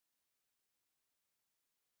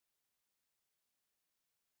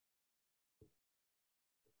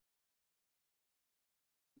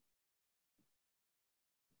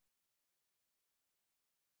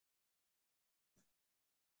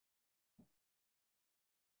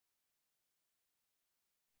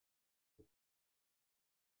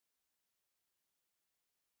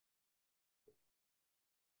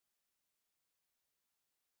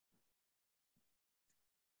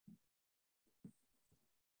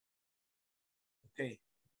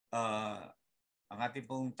Uh, ang ating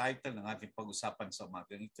pong title ng ating pag-usapan sa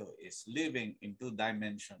umagang ito is Living in Two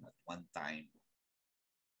Dimension at One Time.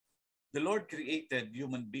 The Lord created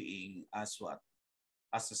human being as what?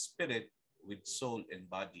 As a spirit with soul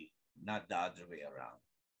and body, not the other way around.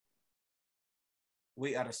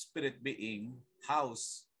 We are a spirit being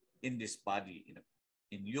housed in this body,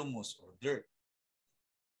 in humus or dirt,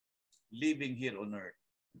 living here on earth.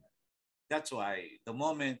 That's why the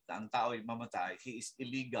moment na ang tao ay mamatay, he is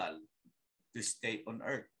illegal to stay on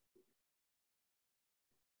earth.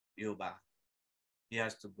 Di ba? He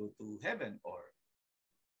has to go to heaven or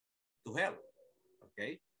to hell.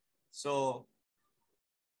 Okay? So,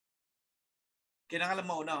 kailangan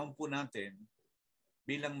maunawaan po natin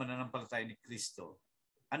bilang mananampalataya ni Kristo,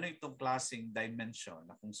 ano itong klaseng dimension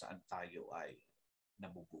na kung saan tayo ay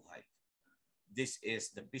nabubuhay. This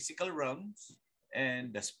is the physical realm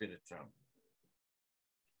and the spirit realm.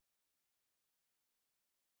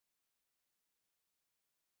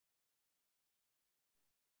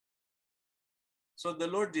 So the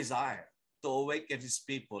Lord desires to awaken His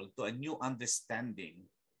people to a new understanding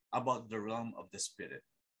about the realm of the Spirit.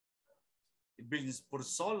 It brings for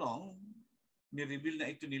so long, ni-reveal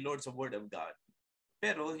na ito ni Lord sa Word of God.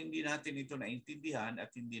 Pero hindi natin ito naintindihan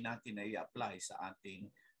at hindi natin na-i-apply sa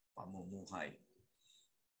ating pamumuhay.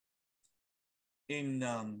 In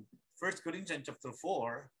 1 Corinthians chapter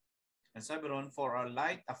 4, and sabi ron, for our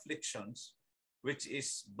light afflictions, which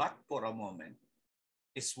is but for a moment,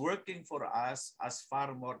 is working for us as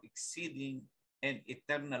far more exceeding and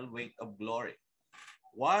eternal weight of glory.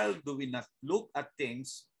 While do we not look at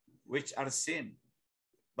things which are sin,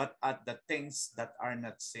 but at the things that are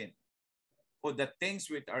not sin? For the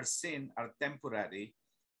things which are sin are temporary,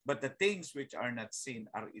 but the things which are not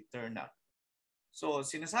sin are eternal. So,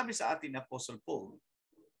 sinasabi sa atin Apostle Paul,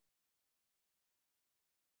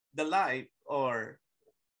 the life or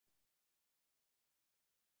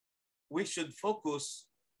we should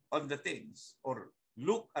focus on the things or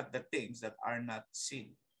look at the things that are not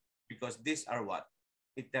seen because these are what?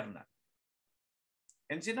 Eternal.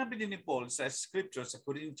 And sinabi din ni Paul sa scripture sa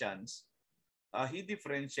Corinthians, he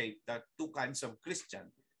differentiates the two kinds of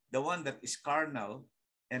Christian, the one that is carnal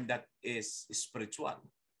and that is spiritual.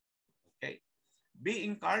 Okay?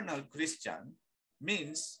 Being carnal Christian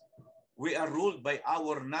means we are ruled by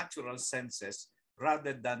our natural senses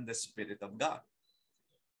rather than the Spirit of God.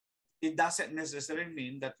 It doesn't necessarily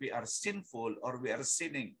mean that we are sinful or we are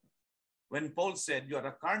sinning. When Paul said you are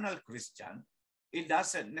a carnal Christian, it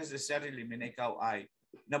doesn't necessarily mean ikaw ay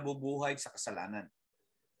nabubuhay sa kasalanan.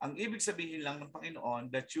 Ang ibig sabihin lang ng Panginoon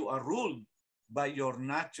that you are ruled by your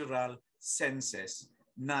natural senses,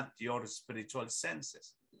 not your spiritual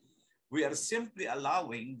senses. We are simply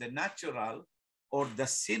allowing the natural or the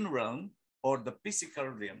sin realm or the physical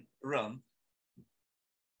realm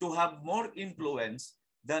to have more influence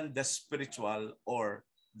than the spiritual or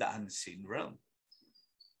the unseen realm.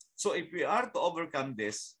 So if we are to overcome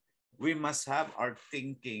this, we must have our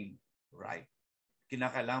thinking right.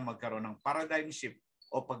 Kinakailangan magkaroon ng paradigm shift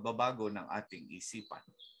o pagbabago ng ating isipan.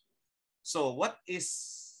 So what is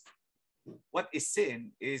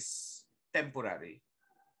sin is temporary,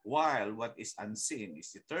 while what is unseen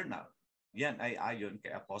is eternal. Yan ay ayon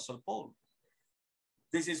kay Apostle Paul.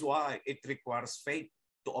 This is why it requires faith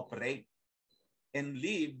to operate and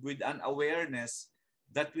live with an awareness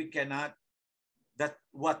that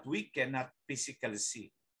what we cannot physically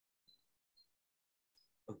see.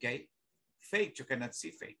 Okay? Faith, you cannot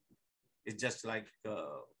see faith. It's just like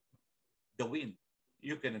the wind.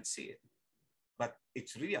 You cannot see it. But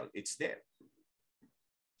it's real. It's there.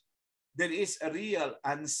 There is a real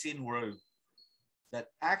unseen world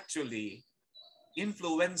that actually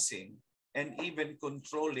influencing and even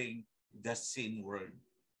controlling the seen world.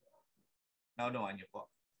 Naunawan niyo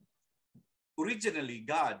po. Originally,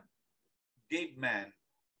 God gave man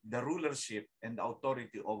the rulership and the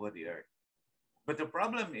authority over the earth. But the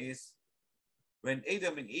problem is, when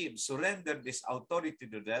Adam and Eve surrendered this authority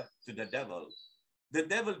to the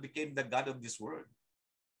devil became the God of this world.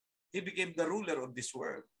 He became the ruler of this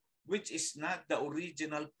world, which is not the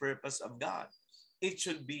original purpose of God. It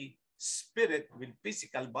should be spirit with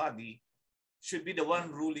physical body should be the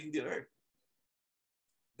one ruling the earth.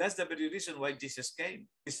 That's the very reason why Jesus came.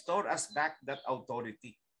 Restore us back that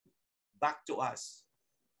authority, back to us.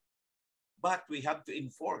 But we have to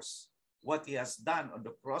enforce what He has done on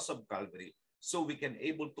the cross of Calvary so we can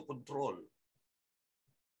able to control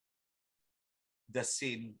the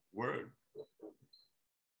sin world.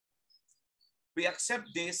 We accept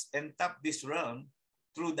this and tap this realm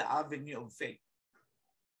through the avenue of faith.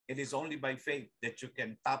 It is only by faith that you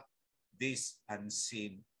can tap this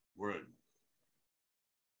unseen world.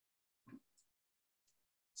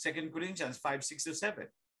 2 Corinthians 5, 6 to 7.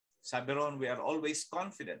 Sabi ron, we are always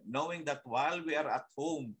confident, knowing that while we are at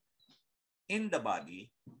home in the body,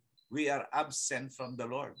 we are absent from the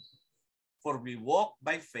Lord. For we walk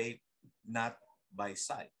by faith, not by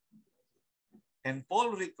sight. And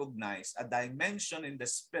Paul recognized a dimension in the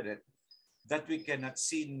spirit that we cannot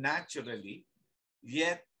see naturally,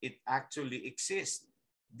 yet it actually exists.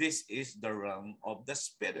 This is the realm of the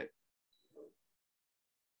spirit.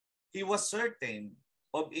 He was certain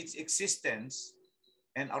of its existence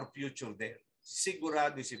and our future there.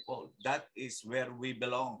 Sigurado si Paul, that is where we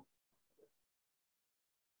belong.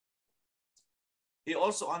 He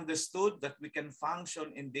also understood that we can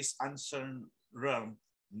function in this uncertain realm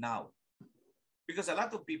now. Because a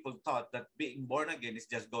lot of people thought that being born again is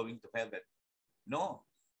just going to heaven. No,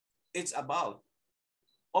 it's about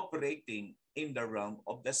operating in the realm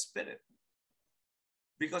of the spirit.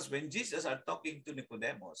 Because when Jesus are talking to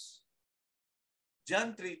Nicodemus,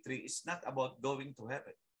 John 3:3 is not about going to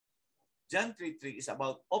heaven. John 3:3 is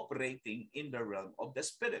about operating in the realm of the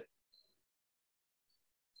spirit.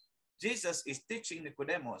 Jesus is teaching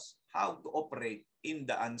Nicodemus how to operate in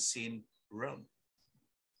the unseen realm.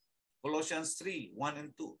 Colossians 3, 1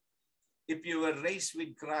 and 2. If you were raised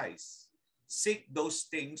with Christ, seek those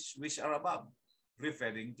things which are above,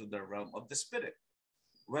 referring to the realm of the spirit,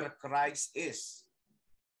 where Christ is.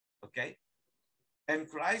 Okay? And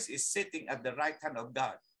Christ is sitting at the right hand of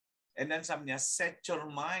God. And then sabi niya, set your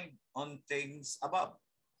mind on things above,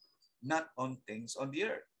 not on things on the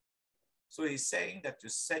earth. So he's saying that you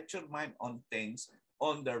set your mind on things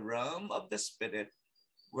on the realm of the spirit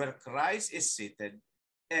where Christ is seated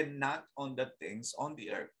and not on the things on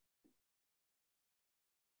the earth.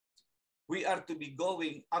 We are to be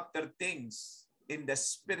going after things in the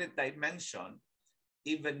spirit dimension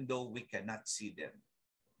even though we cannot see them.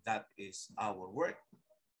 That is our work.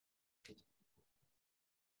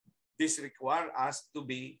 This requires us to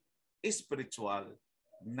be spiritual,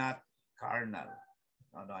 not carnal.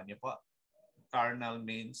 Ano niyo po? Carnal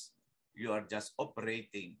means you are just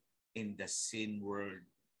operating in the sin world.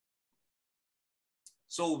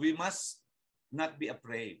 So we must not be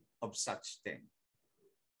afraid of such thing,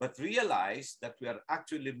 but realize that we are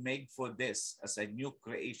actually made for this as a new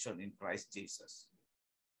creation in Christ Jesus.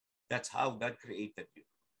 That's how God created you.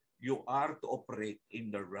 You are to operate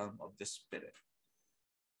in the realm of the spirit.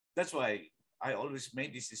 That's why I always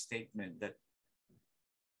made this statement that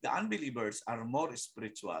the unbelievers are more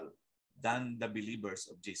spiritual than the believers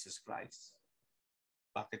of Jesus Christ.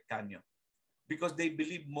 Bakit kanyo? Because they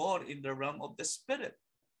believe more in the realm of the spirit.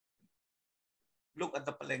 Look at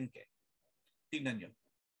the palengke. Tingnan nyo.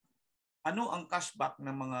 Ano ang cashback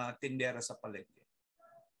ng mga tindera sa palengke?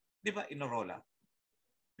 Di ba inorola?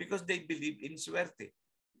 Because they believe in swerte.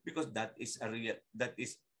 Because that is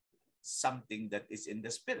something that is in the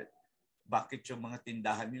spirit. Bakit yung mga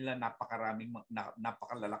tindahan nila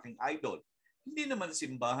napakalalaking idol? Hindi naman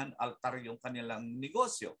simbahan, altar yung kanilang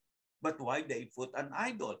negosyo. But why they put an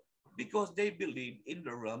idol? Because they believe in the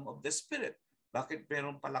realm of the spirit. Bakit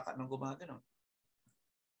merong palaka ng gumagano?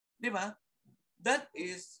 Di ba? That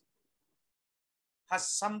it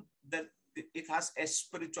has a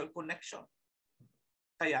spiritual connection.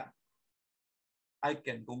 Kaya, I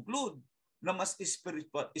can conclude na mas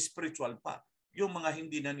spiritual pa yung mga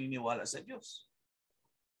hindi naniniwala sa Diyos.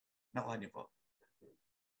 Nakuha niyo po.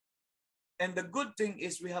 And the good thing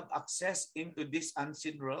is we have access into this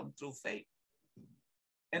unseen realm through faith.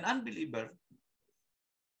 An unbeliever,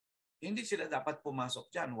 hindi sila dapat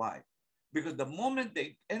pumasok dyan. Why? Because the moment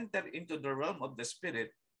they enter into the realm of the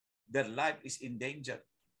spirit, their life is in danger.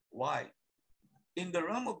 Why? In the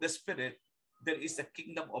realm of the spirit, there is a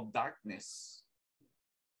kingdom of darkness.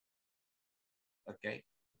 Okay?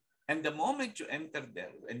 And the moment you enter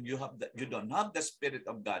there and you don't have the Spirit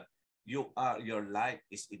of God, your life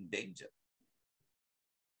is in danger.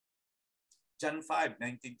 John 5,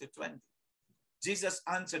 19 to 20. Jesus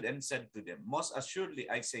answered and said to them, most assuredly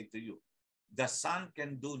I say to you, the Son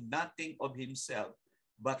can do nothing of himself,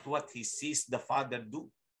 but what he sees the Father do.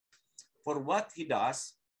 For what he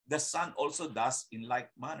does, the Son also does in like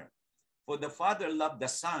manner. For the Father loved the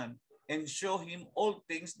Son and show him all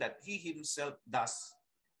things that he himself does,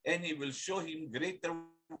 and he will show him greater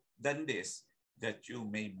than this, that you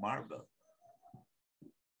may marvel.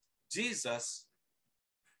 Jesus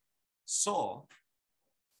saw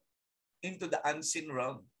into the unseen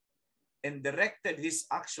realm and directed his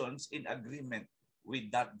actions in agreement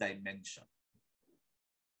with that dimension.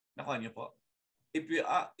 Nakuha niyo po? If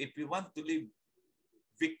we want to live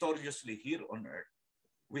victoriously here on earth,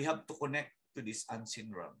 we have to connect to this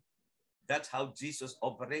unseen realm. That's how Jesus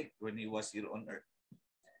operated when he was here on earth.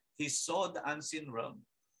 He saw the unseen realm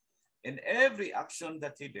And every action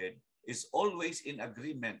that he did is always in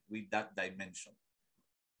agreement with that dimension.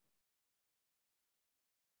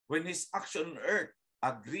 When his action on earth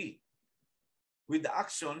agree with the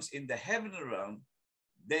actions in the heavenly realm,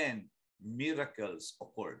 then miracles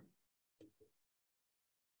occurred.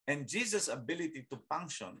 And Jesus' ability to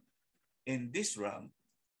function in this realm,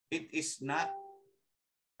 it is not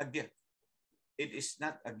a gift. It is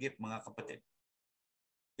not a gift, mga kapatid.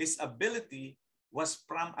 His ability was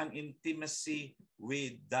from an intimacy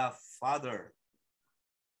with the Father.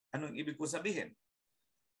 Anong ibig ko sabihin?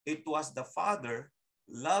 It was the Father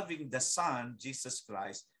loving the Son, Jesus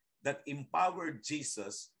Christ, that empowered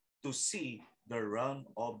Jesus to see the realm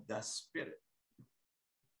of the Spirit.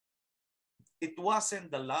 It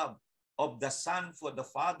wasn't the love of the Son for the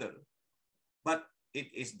Father, but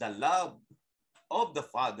it is the love of the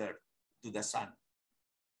Father to the Son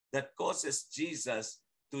that causes Jesus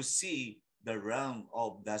to see the realm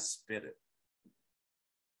of the Spirit.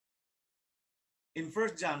 In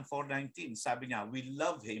 1 John 4:19, sabi niya, we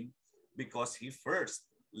love Him because He first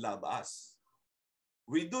loved us.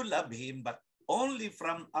 We do love Him, but only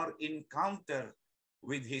from our encounter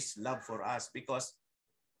with His love for us, because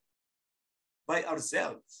by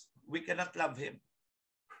ourselves, we cannot love Him.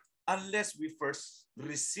 Unless we first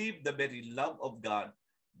receive the very love of God,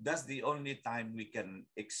 that's the only time we can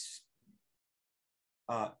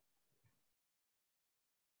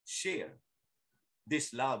share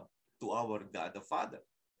this love to our God the Father.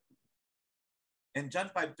 And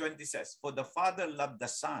John 5:20 says, for the Father loved the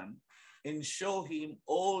Son and show Him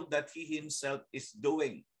all that He Himself is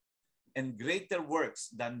doing. And greater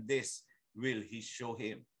works than this will He show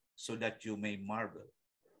Him, so that you may marvel.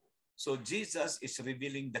 So Jesus is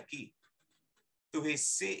revealing the key to His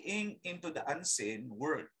seeing into the unseen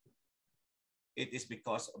world. It is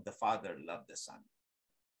because of the Father loved the Son.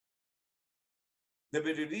 The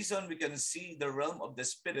very reason we can see the realm of the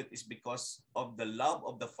Spirit is because of the love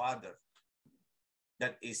of the Father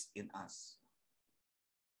that is in us.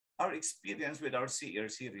 Our experience with our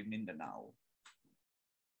seers here in Mindanao,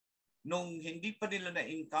 nung hindi pa nila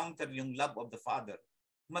na-encounter yung love of the Father,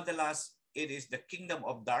 madalas it is the kingdom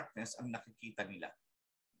of darkness ang nakikita nila.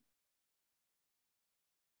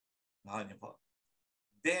 Mahal niyo po.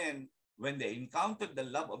 Then, when they encountered the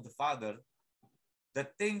love of the Father, the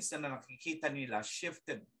things na nakikita nila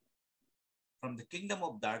shifted from the kingdom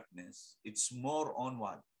of darkness. It's more on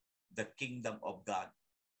what? The kingdom of God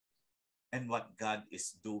and what God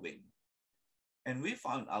is doing. And we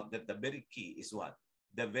found out that the very key is what?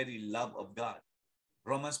 The very love of God.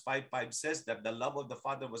 Romans 5:5 says that the love of the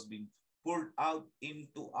Father was being poured out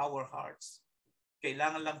into our hearts.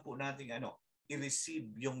 Kailangan lang po natin i-receive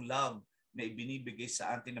yung love na ibinibigay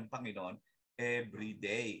sa atin ng Panginoon every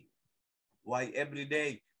day. Why every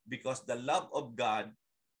day? Because the love of God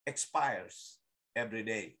expires every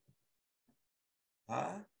day.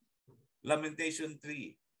 Lamentation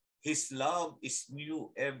 3. His love is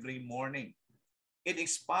new every morning. It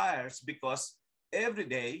expires because every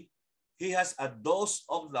day He has a dose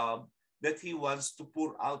of love that He wants to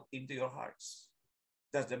pour out into your hearts.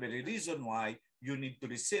 That's the very reason why you need to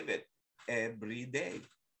receive it every day.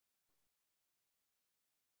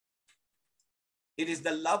 It is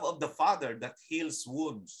the love of the Father that heals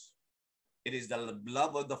wounds. It is the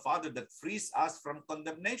love of the Father that frees us from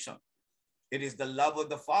condemnation. It is the love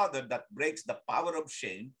of the Father that breaks the power of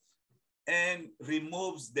shame and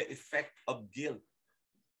removes the effect of guilt.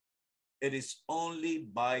 It is only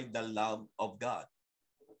by the love of God.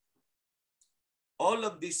 All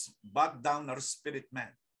of this bog down our spirit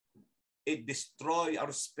man. It destroys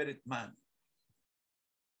our spirit man.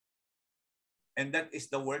 And that is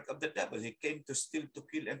the work of the devil. He came to steal, to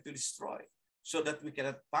kill, and to destroy, so that we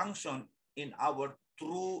cannot function in our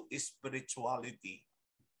true spirituality.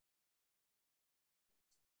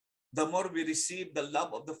 The more we receive the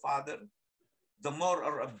love of the Father, the more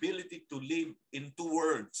our ability to live in two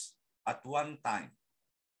worlds at one time.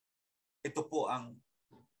 Ito po ang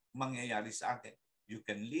mangyayari sa atin. You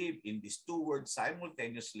can live in these two worlds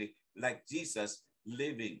simultaneously, like Jesus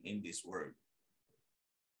living in this world.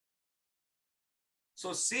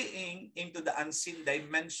 So seeing into the unseen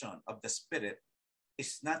dimension of the Spirit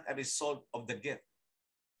is not a result of a gift,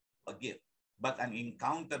 but an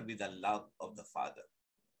encounter with the love of the Father.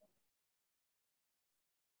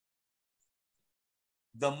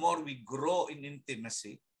 The more we grow in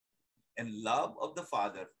intimacy and love of the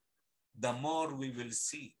Father, the more we will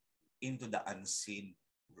see into the unseen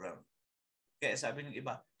realm. Kaya sabi ng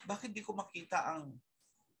iba, bakit di ko makita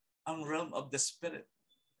ang realm of the Spirit?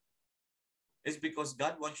 It's because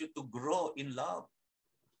God wants you to grow in love.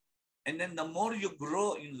 And then the more you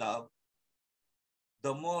grow in love,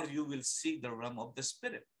 the more you will see the realm of the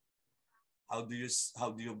Spirit. How do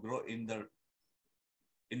you grow in the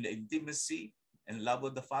intimacy and love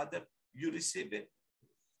of the Father? You receive it.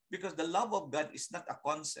 Because the love of God is not a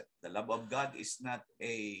concept. The love of God is not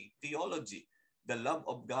a theology. The love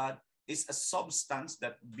of God is a substance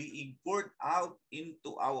that being poured out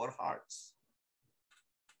into our hearts.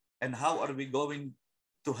 And how are we going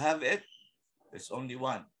to have it? There's only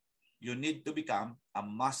one. You need to become a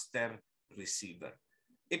master receiver.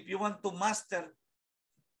 If you want to master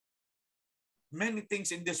many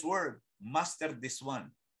things in this world, master this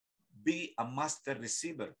one. Be a master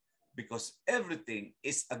receiver, because everything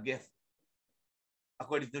is a gift.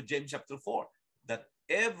 According to James chapter 4, that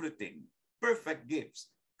everything, perfect gifts,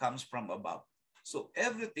 comes from above. So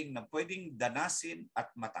everything na pwedeng danasin at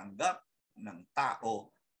matanggap ng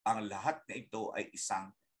tao, ang lahat na ito ay isang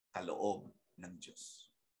kaloob ng Diyos.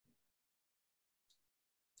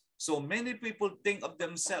 So many people think of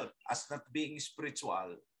themselves as not being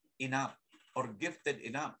spiritual enough or gifted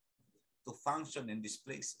enough to function in these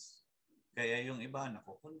places. Kaya yung iba,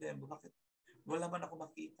 naku-condemn, bakit? Wala man ako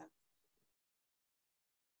makita.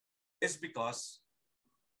 It's because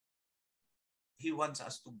He wants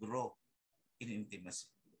us to grow in intimacy.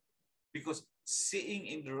 Because seeing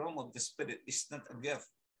in the realm of the Spirit is not a gift.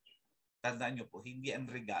 Tandaan niyo po, hindi ang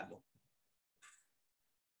regalo.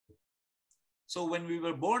 So when we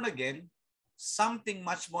were born again, something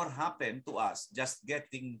much more happened to us just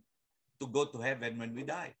getting to go to heaven when we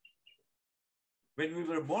die. When we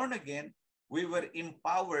were born again, we were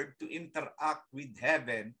empowered to interact with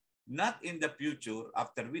heaven, not in the future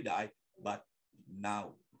after we die, but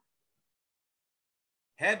now.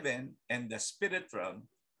 Heaven and the spirit realm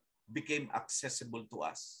became accessible to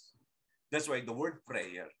us. That's why the word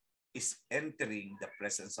prayer is entering the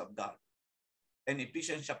presence of God. And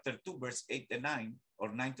Ephesians chapter 2, verse 8 and 9,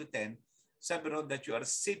 or 9 to 10, sabi ron that you are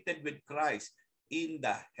seated with Christ in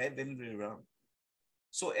the heavenly realm.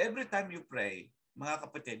 So every time you pray, mga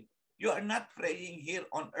kapatid, you are not praying here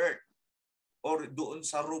on earth or doon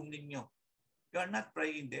sa room ninyo. You are not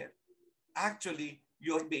praying there. Actually,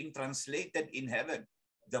 you are being translated in heaven.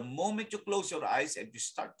 The moment you close your eyes and you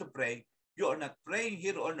start to pray, you are not praying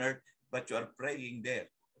here on earth, but you are praying there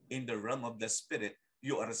in the realm of the Spirit.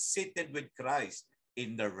 You are seated with Christ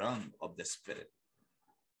in the realm of the Spirit.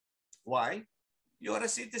 Why? You are a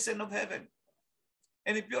citizen of heaven.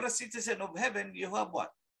 And if you're a citizen of heaven, you have what?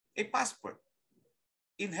 A passport.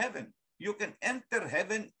 In heaven. You can enter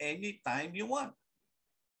heaven anytime you want.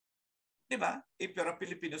 Diba? If you're a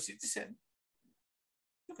Filipino citizen,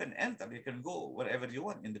 you can enter, you can go wherever you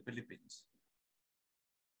want in the Philippines.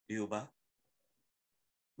 Diba?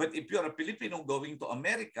 But if you're a Filipino going to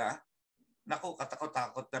America, naku,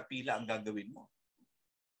 katakot-takot na pila ang gagawin mo.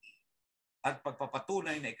 At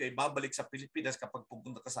pagpapatunay na ikaw ay babalik sa Pilipinas kapag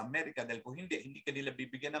pupunta ka sa Amerika, dahil kung hindi ka nila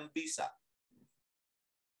bibigyan ng visa.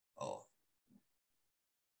 Oh.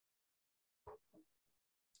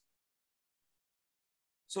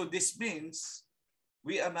 So this means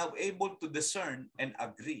we are now able to discern and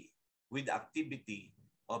agree with the activity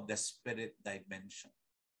of the spirit dimension.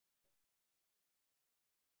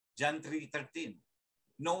 John 3:13.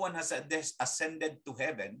 No one has ascended to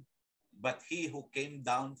heaven but he who came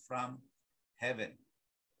down from heaven.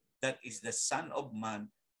 That is the Son of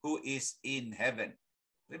Man who is in heaven.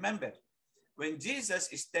 Remember, when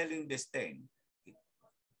Jesus is telling this thing,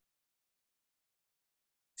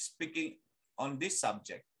 speaking on this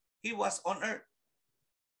subject, he was on earth.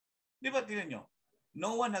 Di ba tingnan nyo?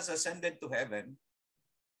 No one has ascended to heaven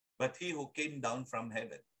but he who came down from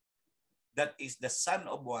heaven. That is the Son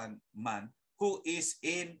of Man who is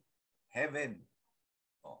in heaven.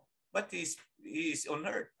 Oh. But he is on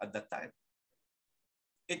earth at that time.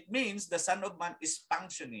 It means the Son of Man is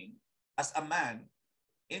functioning as a man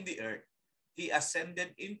in the earth. He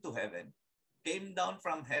ascended into heaven, came down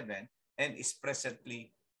from heaven, and is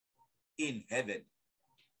presently in heaven.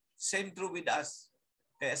 Same true with us.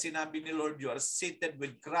 Kaya sinabi ni Lord, you are seated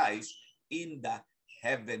with Christ in the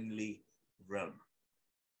heavenly realm.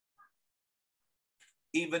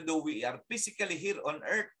 Even though we are physically here on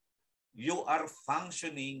earth, you are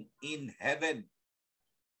functioning in heaven.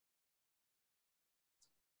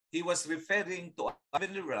 He was referring to a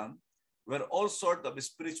heavenly realm where all sort of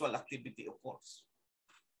spiritual activity occurs.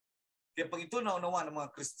 Kaya pag ito naunawa ng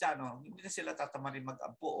mga Kristiyano, hindi na sila tatamarin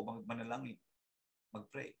mag-ampo o manalangin,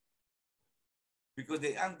 mag-pray. Because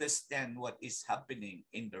they understand what is happening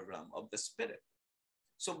in the realm of the Spirit.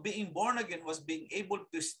 So being born again was being able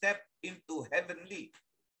to step into heavenly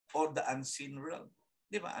or the unseen realm.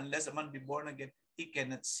 Di ba? Unless a man be born again, he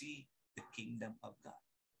cannot see the kingdom of God.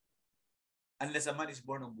 Unless a man is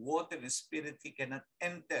born of water and spirit, he cannot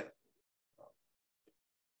enter.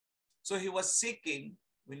 So he was seeking,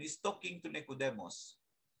 when he's talking to Nicodemus,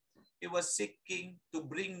 he was seeking to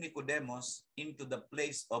bring Nicodemus into the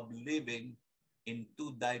place of living in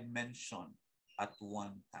 2 dimensions at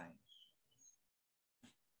one time.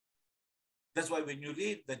 That's why when you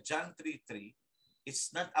read the John 3:3,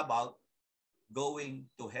 it's not about going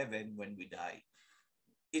to heaven when we die.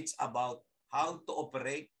 It's about how to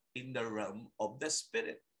operate in the realm of the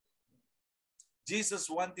spirit.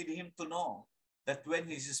 Jesus wanted him to know that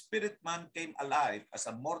when his spirit man came alive as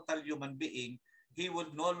a mortal human being, he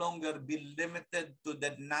would no longer be limited to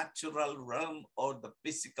the natural realm or the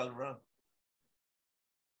physical realm.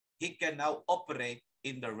 He can now operate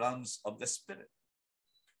in the realms of the spirit.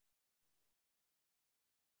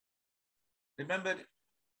 Remember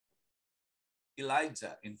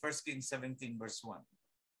Elijah in 1 Kings 17 verse 1.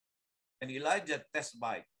 And Elijah,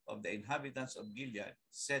 Tishbite of the inhabitants of Gilead,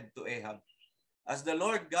 said to Ahab, as the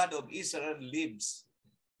Lord God of Israel lives,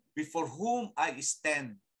 before whom I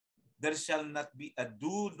stand, there shall not be a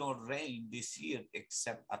dew nor rain this year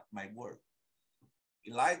except at my word.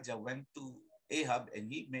 Elijah went to Ahab and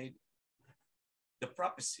he made the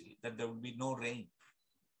prophecy that there will be no rain.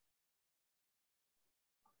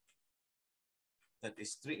 That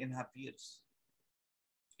is 3.5 years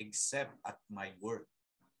except at my word.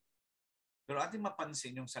 Pero ating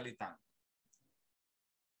mapansin yung salitang,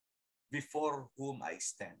 before whom I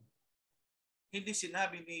stand. Hindi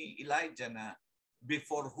sinabi ni Elijah na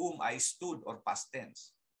before whom I stood or past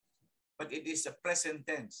tense. But it is a present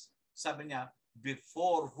tense. Sabi niya,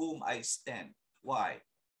 before whom I stand. Why?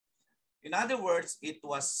 In other words, it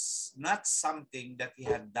was not something that he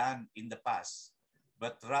had done in the past,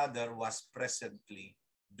 but rather was presently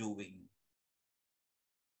doing.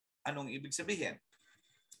 Anong ibig sabihin?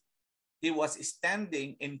 He was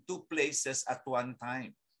standing in 2 places at one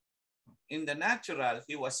time. In the natural,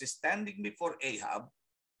 he was standing before Ahab.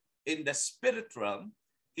 In the spirit realm,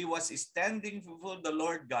 he was standing before the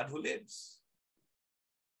Lord God who lives.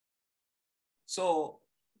 So,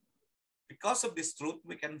 because of this truth,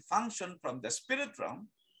 we can function from the spirit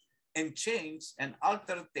realm and change and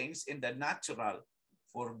alter things in the natural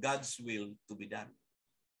for God's will to be done.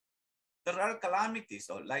 There are calamities,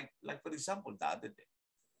 so like for example, the other day,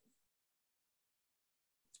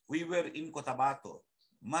 we were in Cotabato,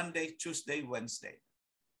 Monday, Tuesday, Wednesday.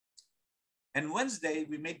 And Wednesday,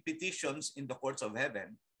 we made petitions in the courts of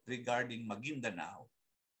heaven regarding Maguindanao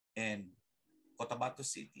and Cotabato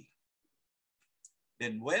City.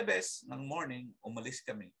 Then Huwebes ng morning, umalis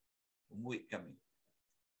kami. Umuwi kami.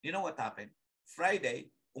 You know what happened?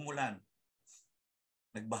 Friday, umulan.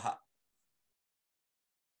 Nagbaha.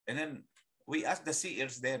 And then we asked the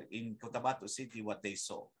seers there in Cotabato City what they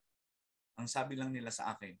saw. Ang sabi lang nila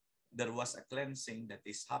sa akin, there was a cleansing that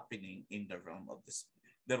is happening in the realm of the spirit.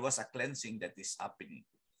 There was a cleansing that is happening.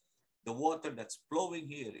 The water that's flowing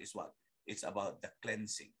here is what? It's about the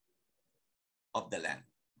cleansing of the land.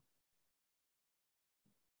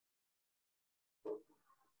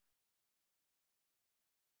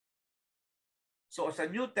 So as a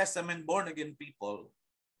New Testament born-again people,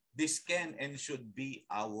 this can and should be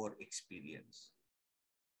our experience.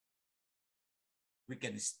 We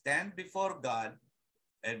can stand before God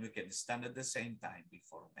and we can stand at the same time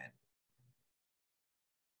before men.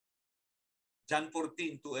 John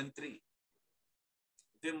 14, 2 and 3.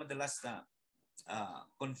 Ito yung madalas na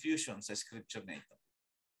confusion sa scripture na ito.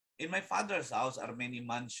 In my Father's house are many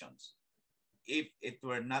mansions. If it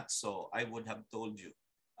were not so, I would have told you.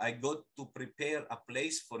 I go to prepare a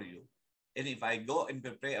place for you. And if I go and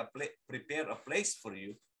prepare a place for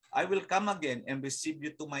you, I will come again and receive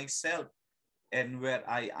you to myself. And where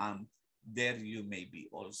I am, there you may be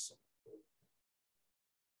also.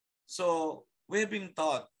 So we've been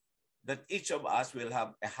taught that each of us will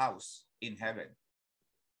have a house in heaven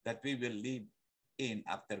that we will live in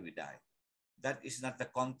after we die. That is not the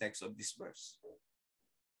context of this verse.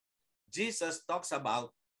 Jesus talks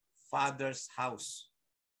about Father's house.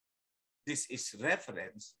 This is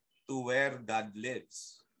reference to where God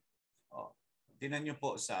lives. Oh, tingnan niyo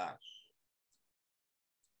po sa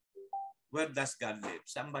where does God live?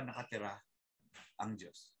 Saan ba nakatira ang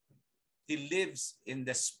Diyos? He lives in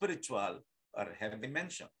the spiritual or heavenly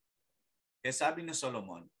dimension. Kaya sabi ni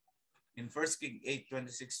Solomon in 1 Kings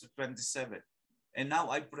 8:26-27, and now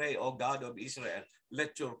I pray, O God of Israel,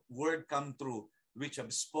 let your word come true, which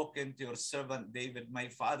have spoken to your servant David, my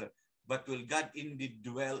father. But will God indeed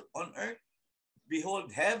dwell on earth?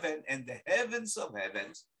 Behold, heaven and the heavens of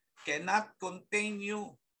heavens cannot contain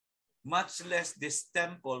you, much less this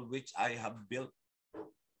temple which I have built.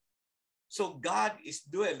 So God is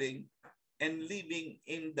dwelling and living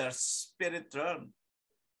in the spirit realm.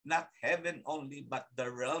 Not heaven only, but the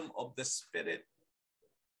realm of the spirit.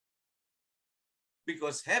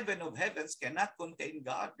 Because heaven of heavens cannot contain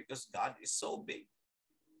God because God is so big.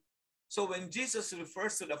 So when Jesus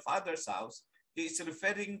refers to the Father's house, he is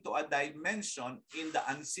referring to a dimension in the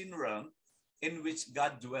unseen realm in which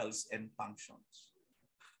God dwells and functions.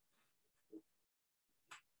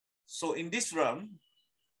 So in this realm,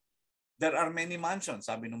 there are many mansions,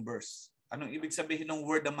 sabi ng verse. Anong ibig sabihin ng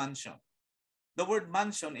word na mansion? The word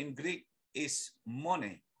mansion in Greek is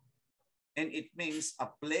mone, and it means a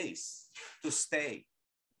place to stay.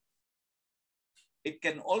 It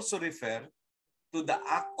can also refer to the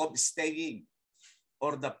act of staying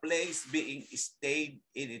or the place being stayed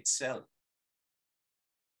in itself.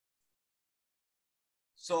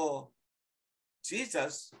 So,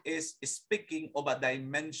 Jesus is speaking of a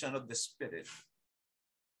dimension of the Spirit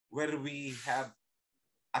where we have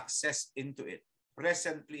access into it.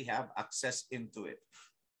 Presently have access into it.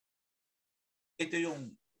 Ito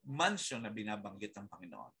yung mansion na binabanggit ng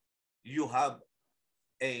Panginoon. You have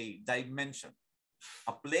a dimension,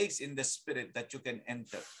 a place in the Spirit that you can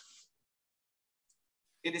enter.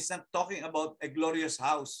 It is not talking about a glorious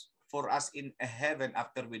house for us in a heaven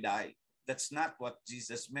after we die. That's not what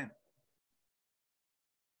Jesus meant.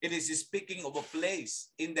 It is speaking of a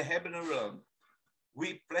place in the heavenly realm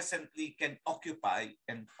we presently can occupy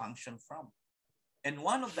and function from. And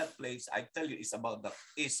one of that place, I tell you, is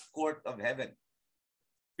court of heaven.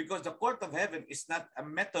 Because the court of heaven is not a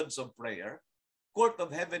methods of prayer. Court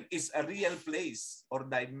of heaven is a real place or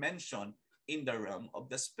dimension in the realm of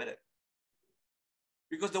the Spirit.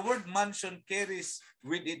 Because the word mansion carries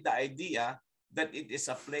with it the idea that it is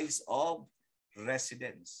a place of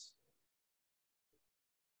residence.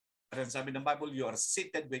 And sabi ng Bible, you are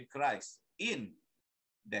seated with Christ in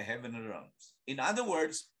the heavenly realms. In other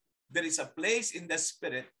words, there is a place in the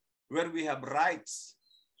Spirit where we have rights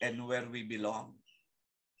and where we belong.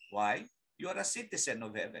 Why? You are a citizen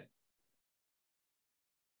of heaven.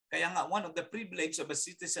 Kaya nga, one of the privileges of a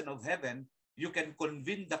citizen of heaven, you can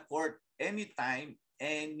convene the court anytime,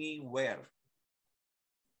 anywhere.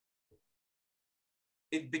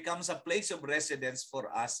 It becomes a place of residence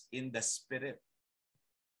for us in the Spirit.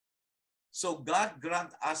 So God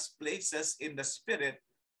grant us places in the Spirit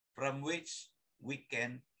from which we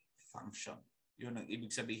can function. Yun ang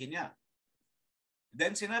ibig sabihin niya.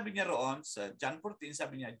 Then sinabi niya roon sa John 14,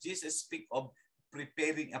 sabi niya, Jesus speak of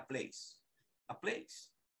preparing a place. A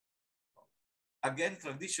place. Again,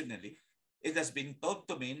 traditionally, it has been taught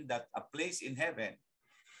to mean that a place in heaven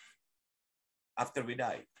after we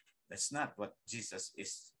die. That's not what Jesus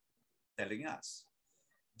is telling us.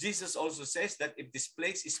 Jesus also says that if this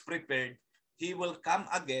place is prepared, he will come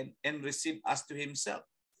again and receive us to himself.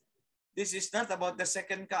 This is not about the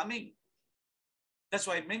second coming. That's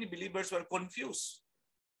why many believers were confused.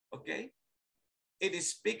 Okay? It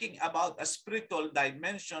is speaking about a spiritual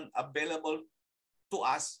dimension available to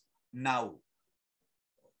us now.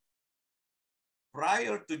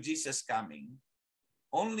 Prior to Jesus coming,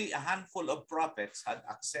 only a handful of prophets had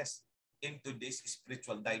access into this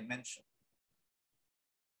spiritual dimension.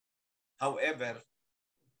 However,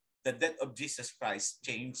 the death of Jesus Christ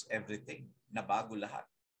changed everything. Nabago lahat.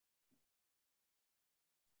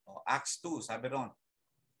 Acts 2, sabi ron.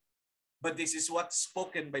 But this is what's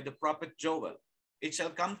spoken by the prophet Joel. It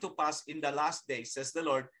shall come to pass in the last days, says the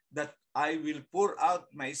Lord, that I will pour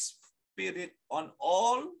out my spirit on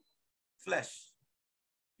all flesh.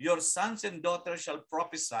 Your sons and daughters shall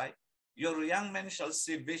prophesy. Your young men shall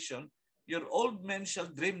see vision. Your old men shall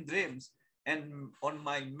dream dreams. And on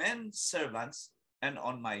my men servants and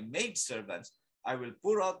on my maid servants, I will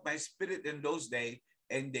pour out my spirit in those days,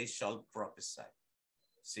 and they shall prophesy.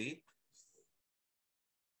 See?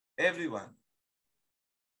 Everyone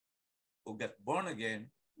who got born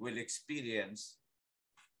again will experience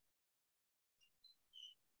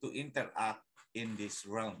to interact in this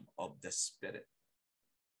realm of the Spirit.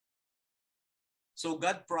 So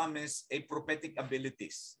God promised a prophetic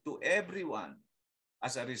abilities to everyone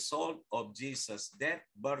as a result of Jesus' death,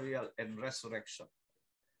 burial, and resurrection.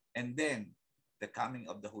 And then the coming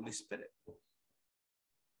of the Holy Spirit.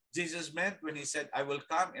 Jesus meant when he said, I will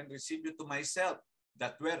come and receive you to myself,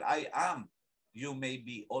 that where I am, you may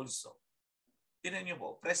be also. Tingnan niyo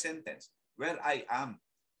po, present tense. Where I am,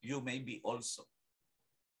 you may be also.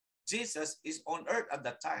 Jesus is on earth at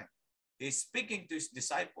that time. He's speaking to his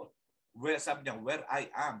disciple. Where, sabi niya, where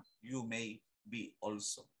I am, you may be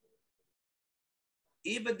also.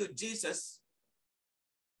 Even though Jesus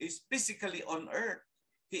is physically on earth,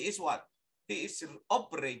 he is what? He is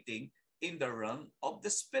operating in the realm of the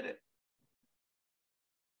Spirit.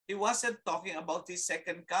 He wasn't talking about his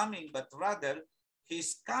second coming, but rather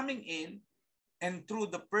he's coming in and through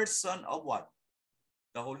the person of what?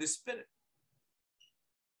 The Holy Spirit.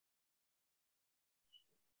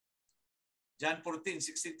 John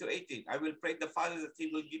 14:16-18. I will pray the Father that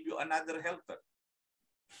he will give you another helper,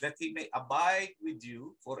 that he may abide with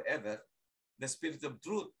you forever, the Spirit of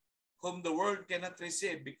truth, whom the world cannot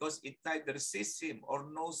receive because it neither sees him or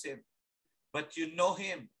knows him. But you know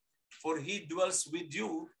him, for he dwells with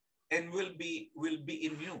you and will be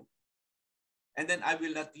in you. And then I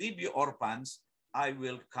will not leave you orphans, I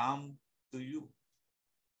will come to you.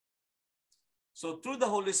 So through the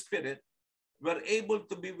Holy Spirit, we're able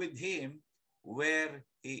to be with him where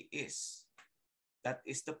he is. That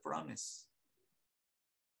is the promise.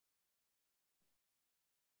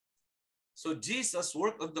 So Jesus'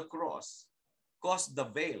 work on the cross caused the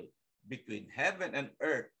veil between heaven and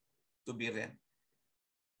earth to be rent.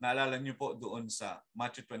 Naalala niyo po doon sa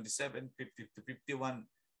Matthew 27:50-51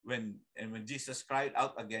 when Jesus cried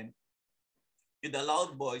out again with a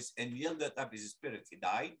loud voice and yielded up his spirit, he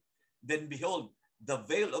died. Then behold, the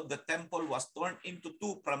veil of the temple was torn into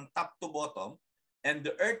two from top to bottom, and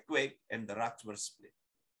the earthquake and the rocks were split.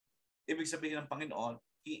 Ibig sabihin ng Panginoon,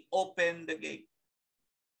 he opened the gate.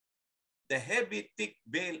 The heavy, thick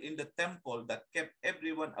veil in the temple that kept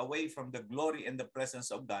everyone away from the glory and the presence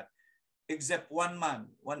of God, except one man,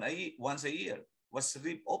 once a year, was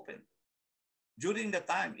ripped open. During the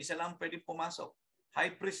time, isa lang pwede pumasok.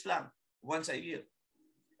 High priest lang, once a year.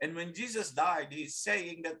 And when Jesus died, he's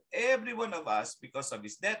saying that every one of us, because of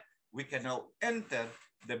his death, we can now enter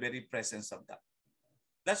the very presence of God.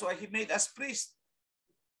 That's why he made us priests.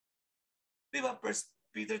 Diba? 1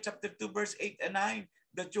 Peter chapter 2, verse 8 and 9,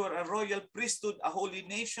 that you are a royal priesthood, a holy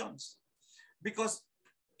nations. Because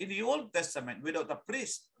in the Old Testament, without a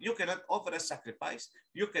priest, you cannot offer a sacrifice.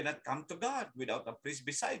 You cannot come to God without a priest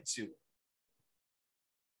besides you.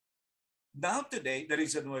 Now today, the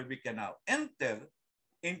reason why we can now enter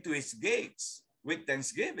into his gates with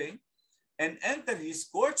thanksgiving and enter his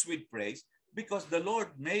courts with praise, because the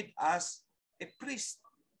Lord made us a priest.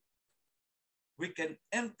 We can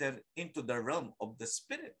enter into the realm of the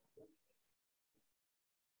Spirit.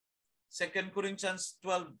 2 Corinthians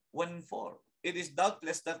 12:1-4. It is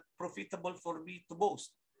doubtless not profitable for me to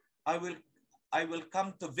boast. I will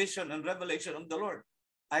come to vision and revelation of the Lord.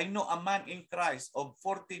 I know a man in Christ of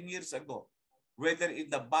 14 years ago, whether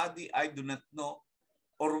in the body I do not know,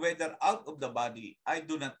 or whether out of the body I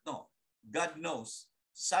do not know. God knows.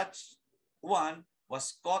 Such one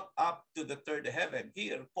was caught up to the third heaven.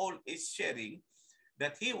 Here, Paul is sharing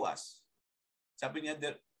that he was. Sabi niya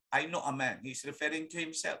that, I know a man. He's referring to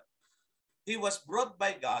himself. He was brought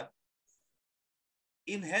by God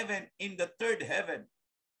in heaven, in the third heaven.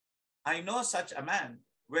 I know such a man,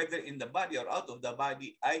 whether in the body or out of the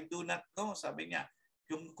body, I do not know. Sabi niya,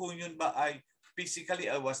 kung yun ba ay physically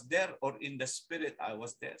I was there or in the spirit I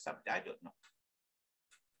was there. Sabi niya, I don't know.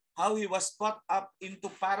 How he was caught up into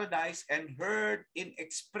paradise and heard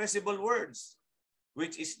inexpressible words,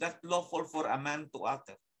 which is not lawful for a man to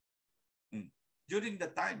utter. During the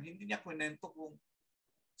time, hindi niya kwento kung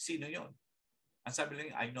sino yon. Ang sabi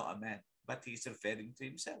lang, I know a man, but he's referring to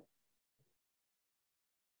himself.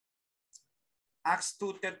 Acts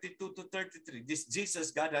 2:32-33. This Jesus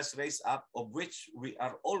God has raised up, of which we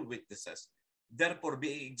are all witnesses. Therefore,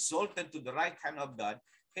 being exalted to the right hand of God,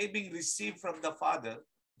 having received from the Father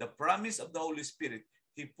the promise of the Holy Spirit,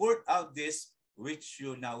 he poured out this which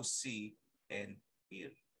you now see and hear.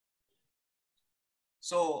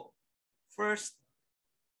 So, first,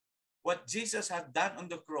 what Jesus had done on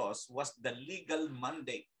the cross was the legal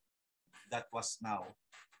mandate that was now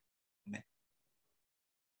met.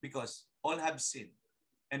 Because all have sinned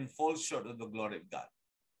and fall short of the glory of God.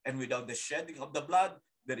 And without the shedding of the blood,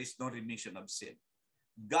 there is no remission of sin.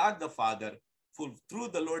 God the Father, through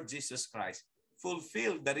the Lord Jesus Christ,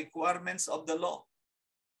 fulfilled the requirements of the law.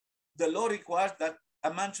 The law requires that a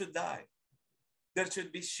man should die. There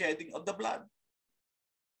should be shedding of the blood.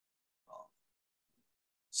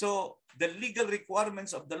 So the legal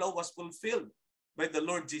requirements of the law was fulfilled by the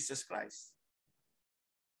Lord Jesus Christ.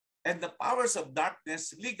 And the powers of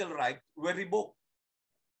darkness, legal right, were revoked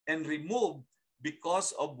and removed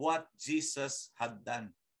because of what Jesus had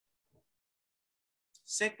done.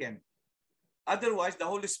 Second, otherwise the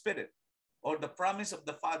Holy Spirit or the promise of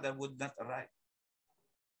the Father would not arrive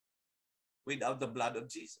without the blood of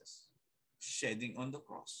Jesus shedding on the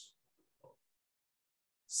cross.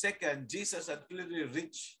 Second, Jesus had clearly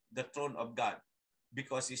reached the throne of God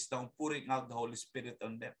because he's now pouring out the Holy Spirit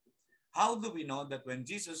on them. How do we know that when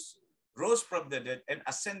Jesus rose from the dead and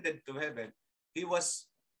ascended to heaven, he was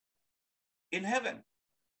in heaven?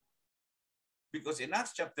 Because in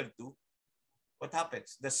Acts chapter 2, what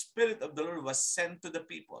happens? The Spirit of the Lord was sent to the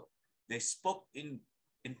people. They spoke in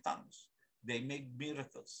tongues. They made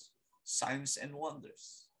miracles, signs and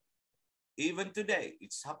wonders. Even today,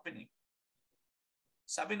 it's happening.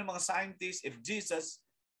 Sabi ng mga scientists, if Jesus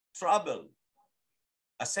traveled,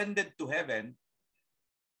 ascended to heaven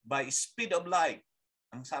by speed of light,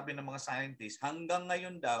 ang sabi ng mga scientists, hanggang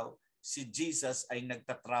ngayon daw, si Jesus ay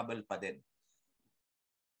nagta-travel pa din.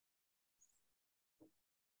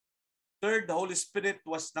 Third, the Holy Spirit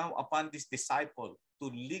was now upon this disciple to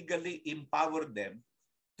legally empower them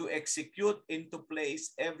to execute into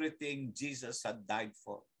place everything Jesus had died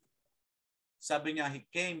for. Sabi niya, He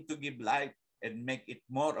came to give life and make it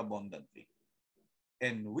more abundantly.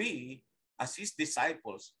 And we, as His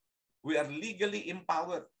disciples, we are legally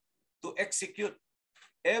empowered to execute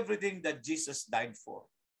everything that Jesus died for.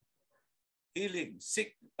 Healing,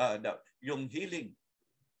 yung healing,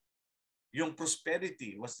 yung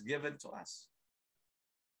prosperity was given to us.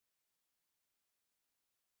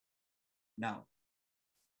 Now,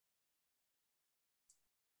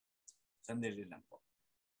 sandali lang po.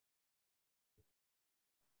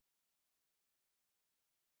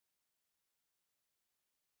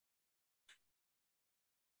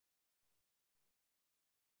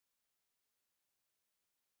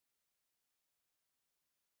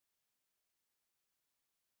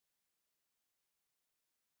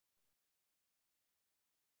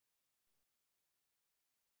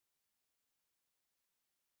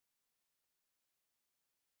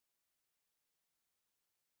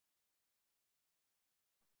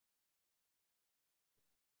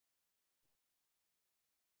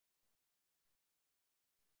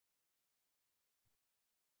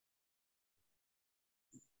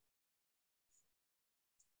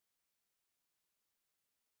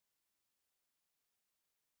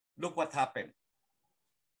 Look what happened.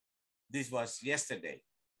 This was yesterday.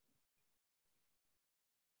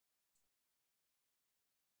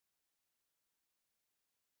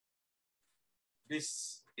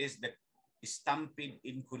 This is the stampede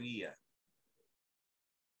in Korea.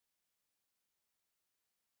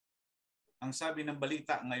 Ang sabi ng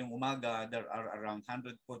balita ngayong umaga, there are around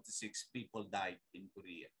 146 people died in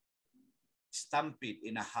Korea. Stampede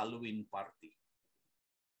in a Halloween party.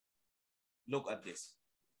 Look at this.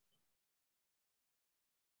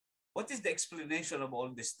 What is the explanation of all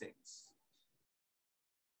these things?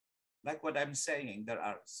 Like what I'm saying, there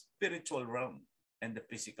are spiritual realm and the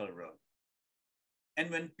physical realm. And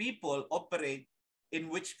when people operate in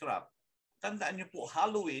witchcraft, tandaan niyo po,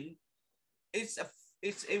 Halloween, it's a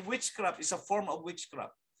witchcraft, it's a form of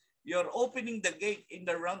witchcraft. You're opening the gate in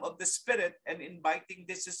the realm of the spirit and inviting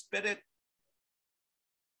this spirit.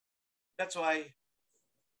 That's why,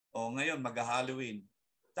 ngayon mag-Halloween.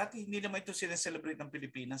 Dati hindi naman ito sineselebrate ng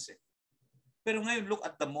Pilipinas eh. Pero ngayon, look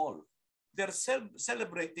at the mall. They're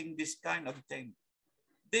celebrating this kind of thing.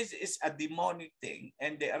 This is a demonic thing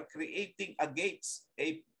and they are creating a gates,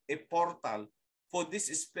 a portal for this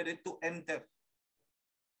spirit to enter.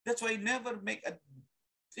 That's why never make a,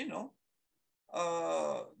 di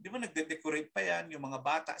ba nagde-decorate pa yan, yung mga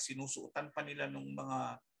bata, sinusuotan pa nila ng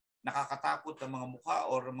mga nakakatakot na mga mukha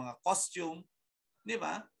or mga costume, di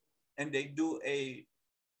ba? And they do a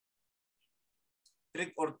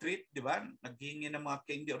trick or treat, di ba? Naghihingi ng mga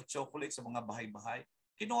candy or chocolate sa mga bahay-bahay.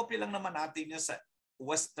 Kinopy lang naman natin yan sa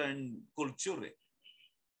Western culture, eh.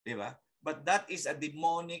 Di ba? But that is a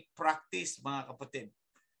demonic practice, mga kapatid.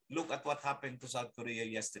 Look at what happened to South Korea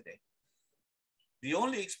yesterday. The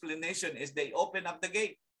only explanation is they open up the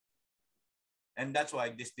gate. And that's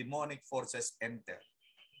why these demonic forces enter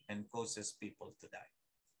and causes people to die.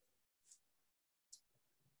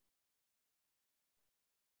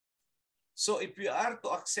 So if we are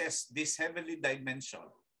to access this heavenly dimension,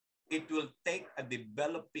 it will take a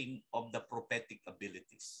developing of the prophetic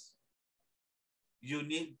abilities. You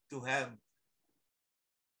need to have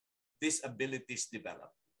these abilities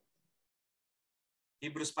developed.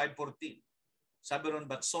 Hebrews 5:14. Sabi ron,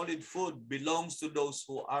 but solid food belongs to those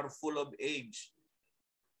who are full of age.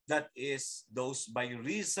 That is, those by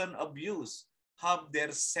reason of use have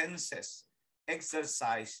their senses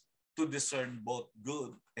exercised to discern both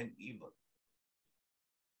good and evil.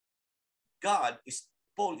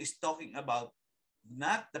 Paul is talking about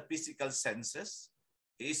not the physical senses.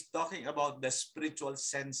 He is talking about the spiritual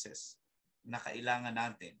senses na kailangan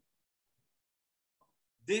natin.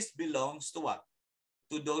 This belongs to what?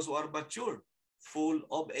 To those who are mature, full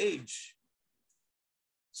of age.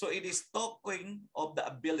 So it is talking of the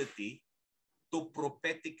ability to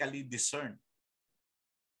prophetically discern.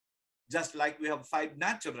 Just like we have 5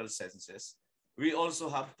 natural senses, we also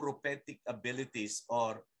have prophetic abilities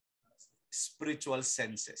or spiritual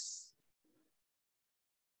senses.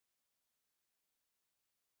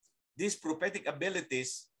 These prophetic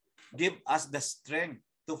abilities give us the strength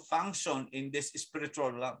to function in this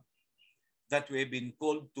spiritual realm that we've been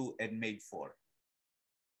called to and made for.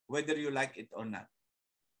 Whether you like it or not,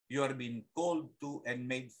 you are being called to and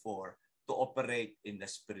made for to operate in the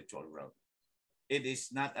spiritual realm. It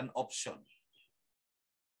is not an option.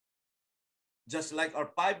 Just like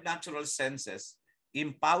our 5 natural senses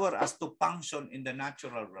empower us to function in the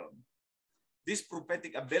natural realm, these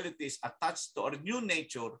prophetic abilities attached to our new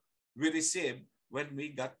nature we received when we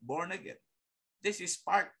got born again. This is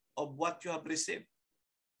part of what you have received.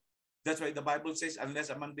 That's why the Bible says, unless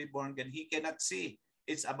a man be born again, he cannot see.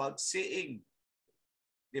 It's about seeing.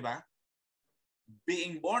 Diba?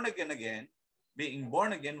 Being born again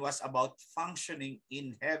was about functioning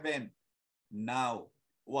in heaven now.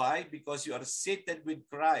 Why? Because you are seated with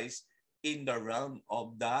Christ in the realm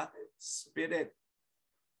of the Spirit.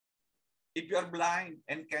 If you are blind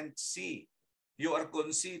and can't see, you are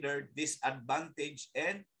considered disadvantaged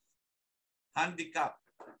and handicapped.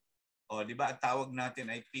 O, di ba? Ang tawag natin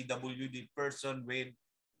ay PWD, person with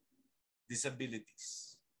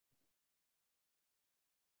disabilities.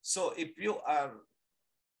 So if you are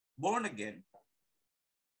born again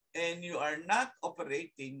and you are not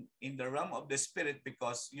operating in the realm of the Spirit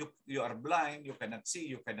because you are blind, you cannot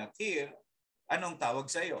see, you cannot hear, anong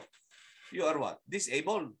tawag sa iyo? You are what?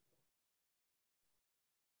 Disabled.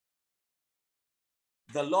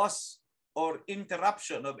 The loss or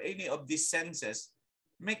interruption of any of these senses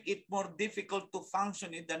make it more difficult to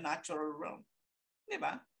function in the natural realm. Di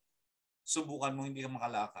ba? Subukan mo, hindi ka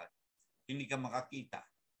makalakad. Hindi ka makakita.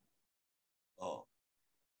 Oh.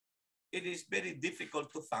 It is very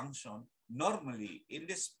difficult to function normally in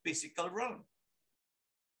this physical realm.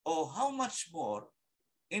 Oh, how much more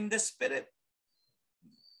in the spirit?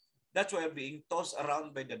 That's why we're being tossed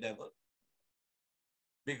around by the devil.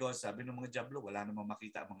 Because sabi ng mga diablo, wala namang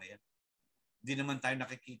makita ang mga yan. Di naman tayo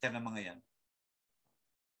nakikita ng mga yan.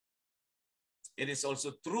 It is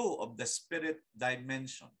also true of the spirit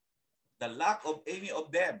dimension. The lack of any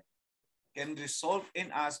of them can result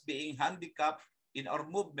in us being handicapped in our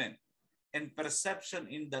movement and perception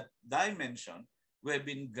in that dimension we have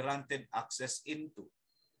been granted access into.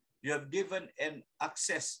 You have given an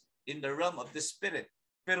access in the realm of the spirit,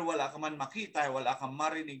 pero wala ka man makita, wala kang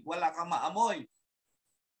marinig, wala kang maamoy,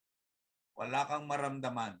 wala kang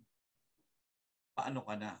maramdaman. Paano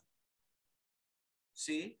ka na?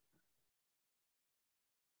 See?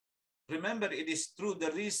 Remember, it is through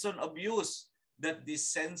the reason of use that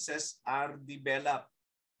these senses are developed.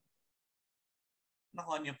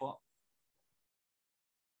 Nakuha niyo po?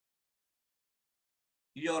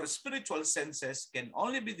 Your spiritual senses can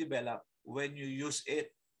only be developed when you use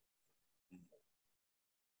it.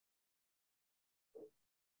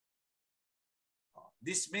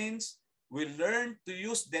 This means we learn to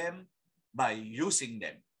use them by using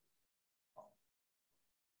them.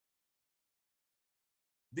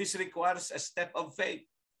 This requires a step of faith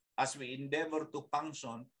as we endeavor to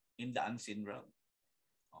function in the unseen realm.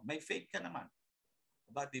 May faith ka naman.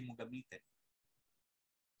 Ba't di mo gamitin?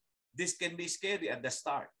 This can be scary at the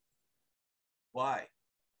start. Why?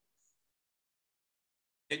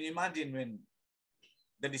 Can you imagine when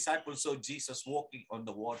the disciples saw Jesus walking on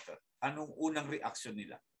the water? Anong unang reaction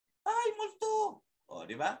nila? Ay, multo! O,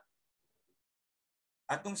 di ba?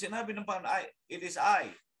 At nung sinabi ng Panginoon, ay, it is I.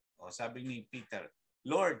 O, sabi ni Peter,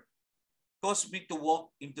 Lord, cause me to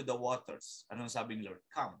walk into the waters. Anong sabi ni Lord?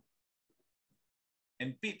 Come.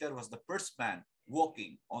 And Peter was the first man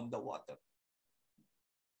walking on the water.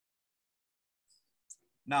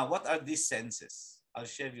 Now, what are these senses? I'll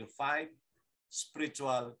share you 5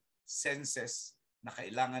 spiritual senses na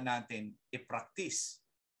kailangan natin i-practice.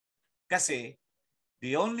 Kasi,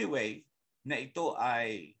 the only way na ito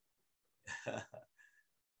ay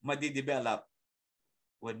madidevelop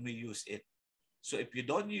when we use it. So if you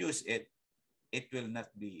don't use it, it will not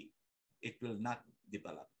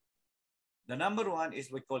develop. The number 1 is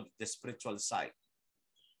we call it the spiritual sight.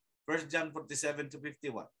 1 John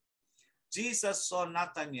 47-51. Jesus saw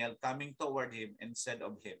Nathanael coming toward him and said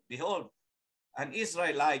of him, Behold, an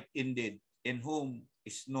Israelite indeed, in whom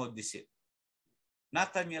is no deceit.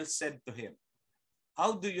 Nathanael said to him,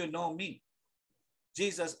 How do you know me?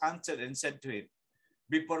 Jesus answered and said to him,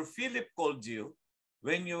 Before Philip called you,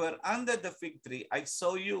 when you were under the fig tree, I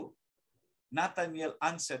saw you. Nathanael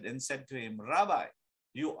answered and said to him, Rabbi,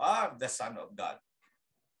 you are the Son of God.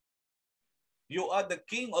 You are the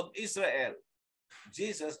King of Israel.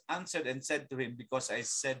 Jesus answered and said to him, Because I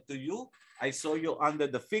said to you, I saw you under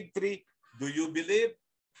the fig tree, do you believe?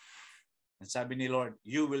 And sabi ni Lord,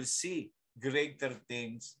 you will see greater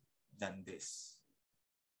things than this.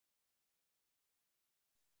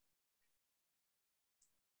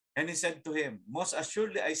 And he said to him, most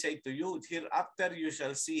assuredly I say to you, hereafter you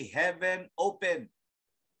shall see heaven open,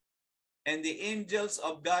 and the angels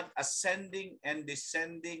of God ascending and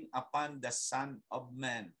descending upon the Son of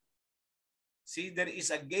Man. See, there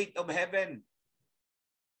is a gate of heaven.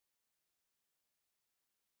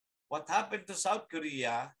 What happened to South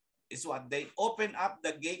Korea is what? They opened up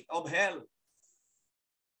the gate of hell.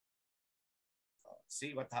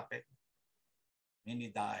 See what happened?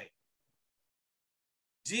 Many died.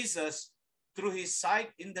 Jesus, through his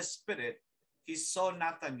sight in the Spirit, he saw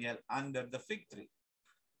Nathanael under the fig tree.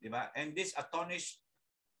 Diba? And this astonished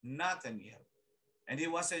Nathanael. And he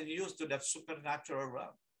wasn't used to that supernatural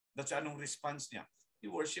realm. That's anong response niya. He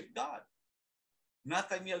worshiped God.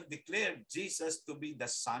 Nathanael declared Jesus to be the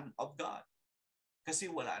Son of God. Kasi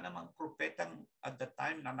wala namang propetang at the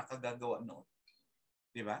time na nakagagawa noon.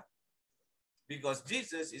 Diba? Because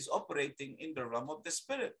Jesus is operating in the realm of the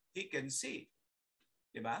Spirit. He can see.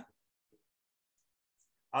 Diba?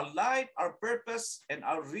 Our life, our purpose, and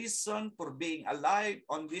our reason for being alive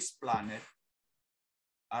on this planet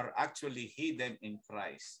are actually hidden in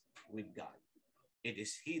Christ with God. It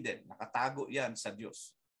is hidden. Nakatago yan sa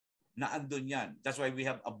Diyos. Naandun yan. That's why we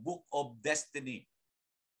have a book of destiny.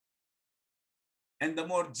 And the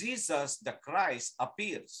more Jesus, the Christ,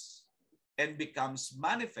 appears and becomes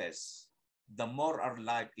manifest, the more our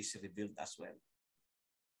life is revealed as well.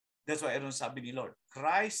 That's why anong sabi ni Lord,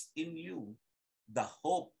 Christ in you, the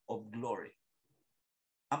hope of glory.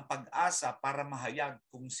 Ang pag-asa para mahayag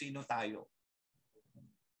kung sino tayo.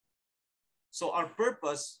 So our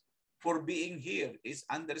purpose for being here is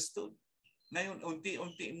understood. Ngayon,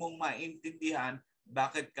 unti-unti mong maintindihan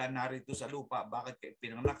bakit ka narito sa lupa, bakit ka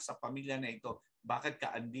pinanganak sa pamilya na ito, bakit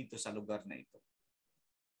ka andito sa lugar na ito.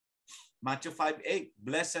 Matthew 5:8,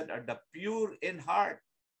 blessed are the pure in heart,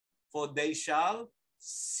 for they shall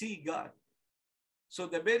see God. So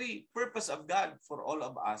the very purpose of God for all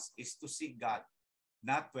of us is to see God,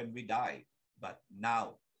 not when we die, but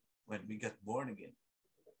now when we get born again.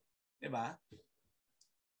 Diba?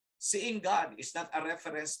 Seeing God is not a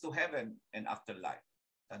reference to heaven and afterlife.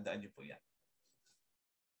 Tandaan niyo po yan.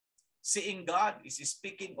 Seeing God is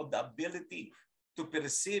speaking of the ability to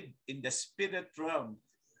perceive in the spirit realm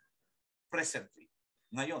presently.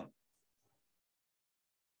 Ngayon.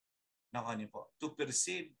 Nakanin po. To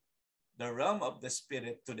perceive the realm of the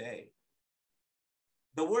Spirit today.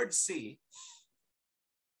 The word see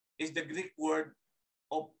is the Greek word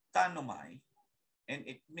optanomai, and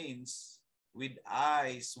it means with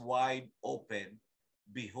eyes wide open,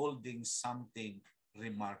 beholding something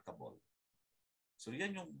remarkable. So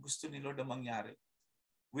yan yung gusto ni Lord na mangyari.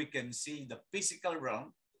 We can see the physical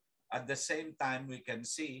realm, at the same time we can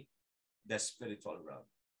see the spiritual realm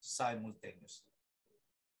simultaneously.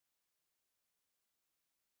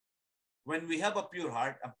 When we have a pure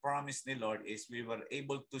heart, ang promise ni Lord is we were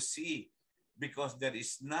able to see because there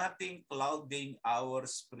is nothing clouding our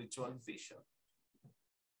spiritual vision.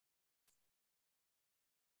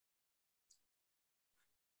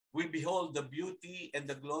 We behold the beauty and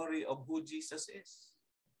the glory of who Jesus is.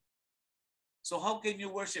 So how can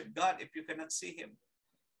you worship God if you cannot see Him?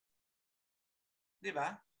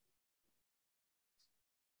 Diba?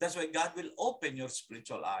 That's why God will open your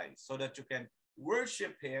spiritual eyes so that you can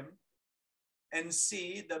worship Him and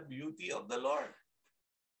see the beauty of the Lord.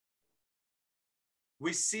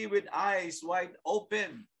 We see with eyes wide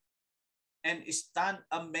open and stand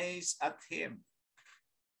amazed at Him.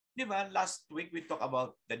 Diba? Last week we talked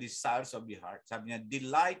about the desires of the heart. Sabi niya,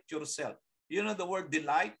 delight yourself. You know the word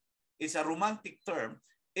delight? It's a romantic term.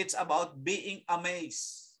 It's about being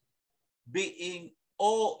amazed, being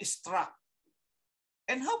awe-struck.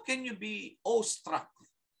 And how can you be awe-struck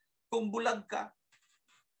kung bulag ka?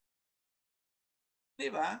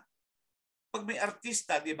 Diba? Pag may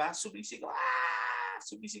artista, diba, sumisigaw,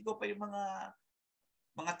 sumisigaw pa yung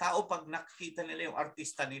mga tao pag nakikita nila yung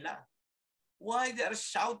artista nila. Why they are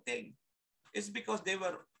shouting? It's because they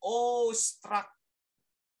were awe-struck.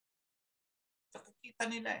 Nakikita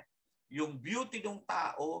nila yung beauty ng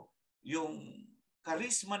tao, yung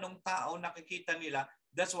charisma ng tao, nakikita nila.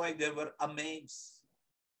 That's why they were amazed.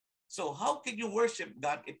 So how can you worship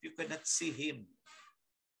God if you cannot see Him?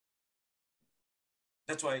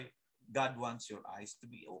 That's why God wants your eyes to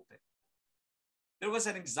be open. There was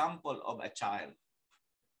an example of a child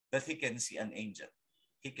that he can see an angel.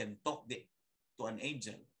 He can talk to an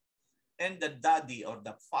angel. And the daddy or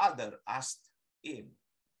the father asked him,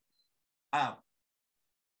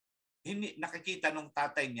 hindi nakikita nung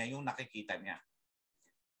tatay niya yung nakikita niya.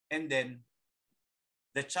 And then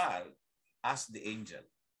the child asked the angel,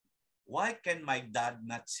 why can my dad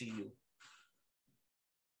not see you?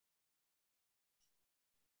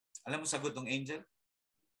 Alam mo sagot ng angel?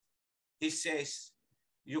 He says,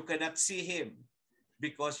 you cannot see him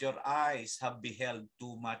because your eyes have beheld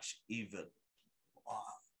too much evil.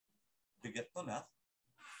 Wow. Bigat to na.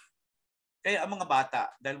 Kaya ang mga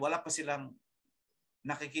bata, dahil wala pa silang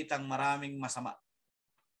nakikitang maraming masama,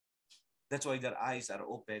 that's why their eyes are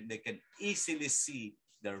open. They can easily see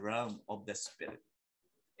the realm of the spirit.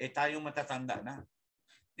 Tayong matatanda na.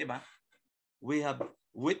 Diba? We have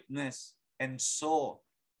witnessed and saw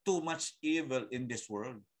too much evil in this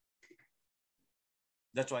world.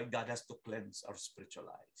 That's why God has to cleanse our spiritual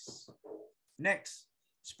eyes. Next,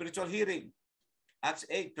 spiritual hearing. Acts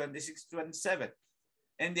 8, 26-27.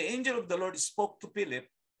 And the angel of the Lord spoke to Philip,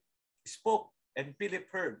 and Philip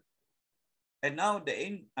heard. And now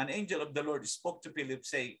an angel of the Lord spoke to Philip,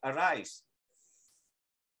 saying, arise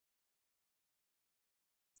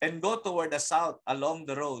and go toward the south along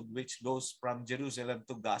the road which goes from Jerusalem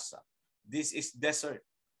to Gaza. This is desert.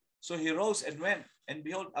 So he rose and went, and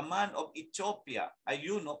behold, a man of Ethiopia, a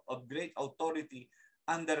eunuch of great authority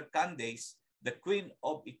under Candace, the queen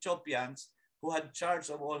of Ethiopians, who had charge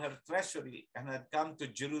of all her treasury and had come to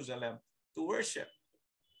Jerusalem to worship.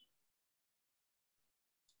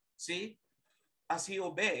 See, as he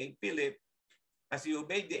obeyed Philip, as he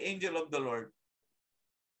obeyed the angel of the Lord,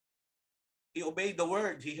 he obeyed the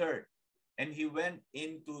word he heard, and he went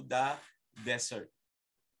into the desert.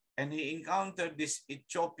 And he encountered this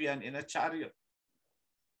Ethiopian in a chariot.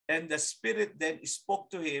 And the Spirit then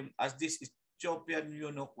spoke to him as this Ethiopian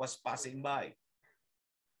eunuch was passing by.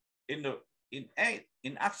 In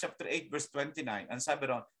Acts chapter 8, verse 29, and sabi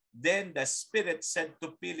ron, then the Spirit said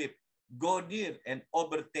to Philip, go near and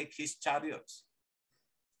overtake his chariots.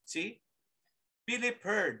 See? Philip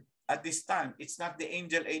heard at this time, it's not the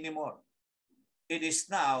angel anymore. It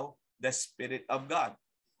is now the Spirit of God.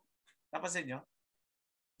 Napansin nyo?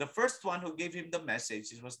 The first one who gave him the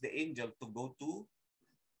message was the angel to go to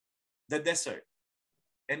the desert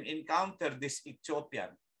and encounter this Ethiopian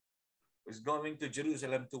who is going to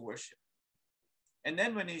Jerusalem to worship. And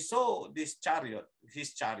then when he saw his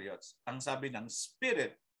chariots, ang sabi ng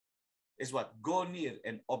Spirit is what? Go near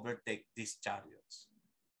and overtake these chariots.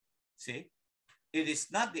 See? It is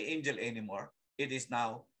not the angel anymore. It is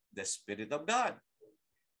now the Spirit of God.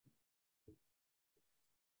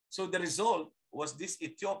 So the result was this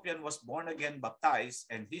Ethiopian was born again, baptized,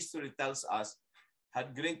 and history tells us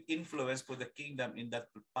had great influence for the kingdom in that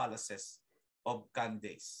palaces of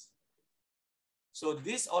Candace. So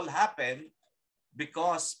this all happened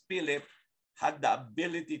because Philip had the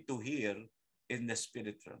ability to hear in the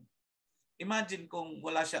spirit realm. Imagine kung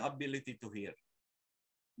wala siyang ability to hear.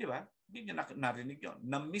 Di ba? Hindi niya narinig yun.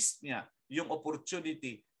 Na-miss niya yung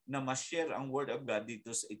opportunity na ma-share ang word of God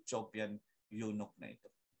dito sa Ethiopian eunuch na ito.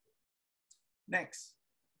 Next,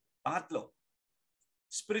 pangatlo,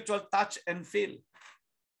 spiritual touch and feel.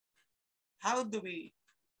 How do we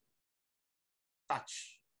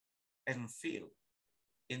touch and feel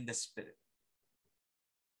in the spirit?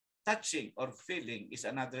 Touching or feeling is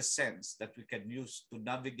another sense that we can use to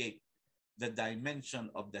navigate the dimension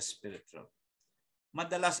of the spiritual.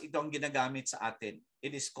 Madalas ito ang ginagamit sa atin.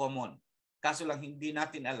 It is common. Kaso lang hindi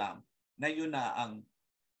natin alam na yun na ang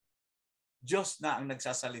Diyos na ang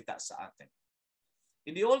nagsasalita sa atin.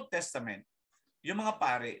 In the Old Testament, yung mga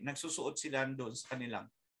pare, nagsusuot sila doon sa kanilang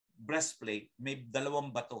breastplate, may dalawang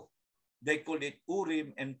bato. They call it Urim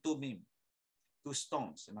and Tumim. 2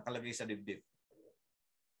 stones na nakalagay sa dibdib.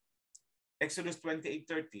 Exodus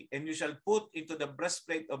 28:30, and you shall put into the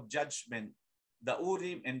breastplate of judgment the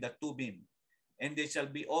Urim and the Tumim, and they shall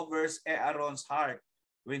be over Aaron's heart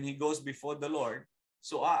when he goes before the Lord.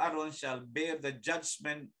 So Aaron shall bear the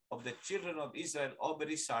judgment of the children of Israel over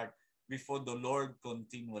his heart before the Lord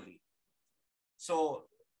continually. So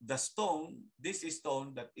the stone, this is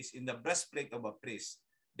stone that is in the breastplate of a priest.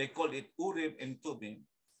 They call it Urim and Tumim.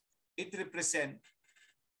 It represents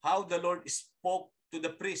how the Lord spoke to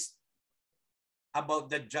the priest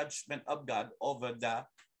about the judgment of God over the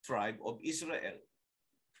tribe of Israel.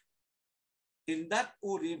 In that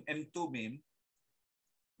Urim and Tumim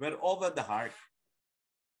were over the heart.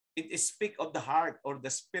 It is speak of the heart or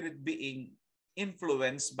the spirit being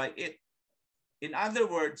influenced by it. In other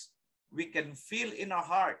words, we can feel in our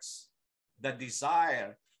hearts the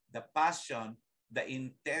desire, the passion, the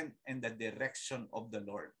intent, and the direction of the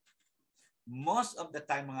Lord. Most of the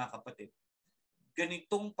time, mga kapatid,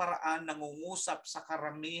 ganitong paraan nangungusap sa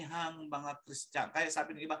karamihang mga Kristyan. Kaya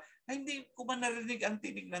sabi ng iba, ay hindi ko ba narinig ang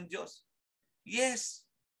tinig ng Diyos? Yes,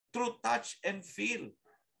 through touch and feel,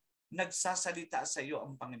 nagsasalita sa iyo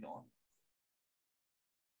ang Panginoon.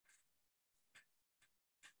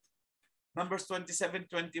 Numbers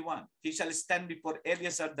 27:21. He shall stand before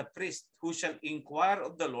Eleazar the priest, who shall inquire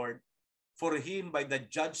of the Lord for him by the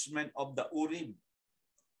judgment of the Urim.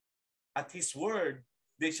 At his word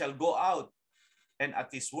they shall go out, and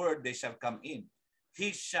at his word they shall come in.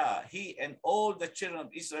 He and all the children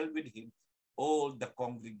of Israel with him, all the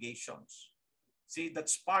congregations. See,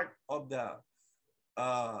 that's part of the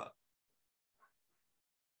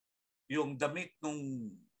yung damit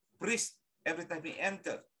ng priest every time he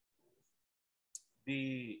enter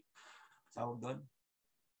the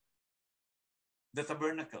the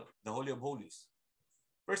tabernacle, the Holy of Holies.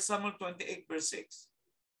 1 Samuel 28 verse 6.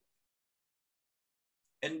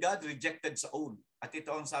 And God rejected Saul. At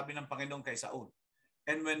ito ang sabi ng Panginoon kay Saul.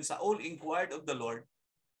 And when Saul inquired of the Lord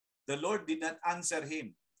did not answer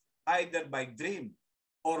him, either by dream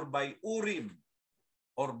or by Urim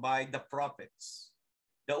or by the prophets.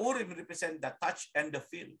 The Urim represent the touch and the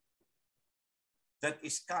feel that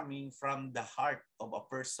is coming from the heart of a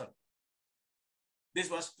person.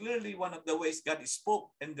 This was clearly one of the ways God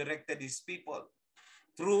spoke and directed his people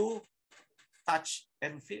through touch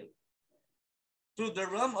and feel. Through the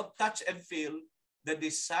realm of touch and feel, the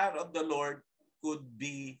desire of the Lord could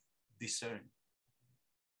be discerned.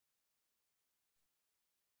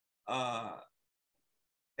 A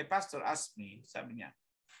pastor asked me, sabi niya,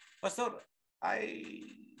 Pastor, I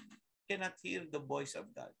cannot hear the voice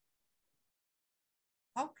of God.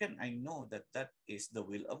 How can I know that that is the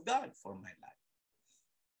will of God for my life?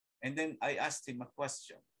 And then I asked him a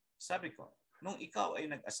question. Sabi ko, nung ikaw ay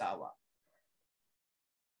nag-asawa,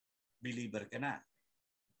 believer ka na?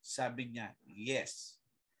 Sabi niya, yes.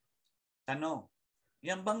 Tanong,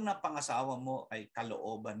 yan bang napangasawa mo ay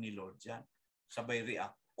kalooban ni Lord yan? Sabay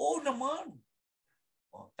react, oo naman.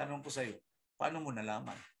 O, tanong ko sa iyo, paano mo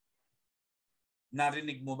nalaman?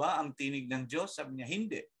 Narinig mo ba ang tinig ng Diyos? Sabi niya,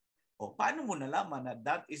 hindi. O, paano mo nalaman na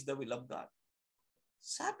that is the will of God?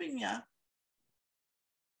 Sabi niya,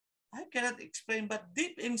 I cannot explain, but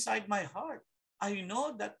deep inside my heart, I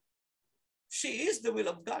know that she is the will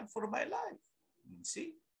of God for my life.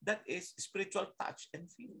 See, that is spiritual touch and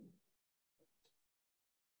feeling.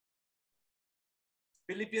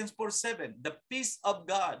 Philippians 4:7, the peace of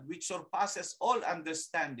God, which surpasses all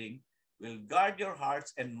understanding, will guard your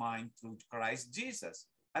hearts and mind through Christ Jesus.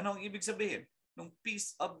 Ano ang ibig sabihin ng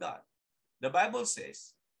peace of God? The Bible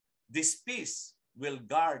says, this peace will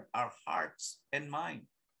guard our hearts and mind.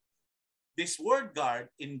 This word guard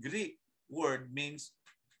in Greek word means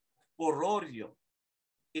pororio.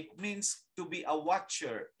 It means to be a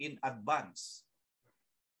watcher in advance.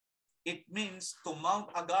 It means to mount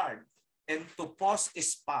a guard and to post a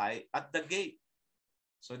spy at the gate.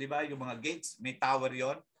 So di ba yung mga gates, may tower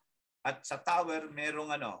yon. At sa tower,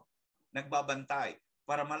 merong nagbabantay.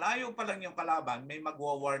 Para malayo pa lang yung kalaban, may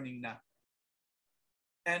magwa-warning na.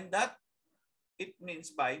 And that, it means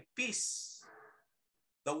by peace.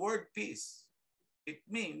 The word peace, it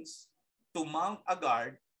means to mount a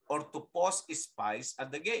guard or to post spies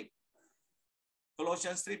at the gate.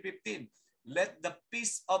 Colossians 3:15, let the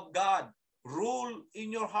peace of God rule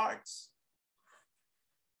in your hearts,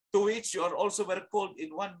 to which you are also were called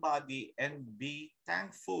in one body, and be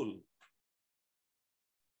thankful.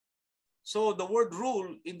 So the word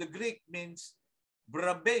rule in the Greek means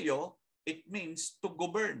brabeo. It means to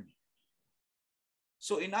govern.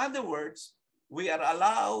 So in other words, we are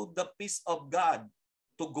allowed the peace of God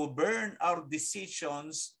to govern our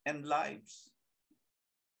decisions and lives.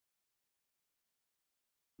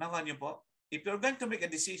 Nakuha niyo po? If you're going to make a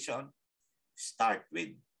decision, start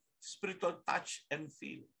with spiritual touch and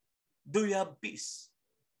feel. Do you have peace?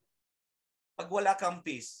 Pag wala kang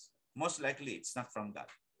peace, most likely it's not from God.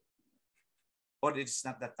 Or it's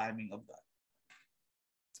not the timing of God.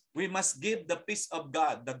 We must give the peace of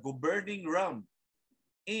God, the governing realm,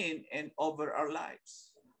 in and over our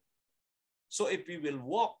lives. So if we will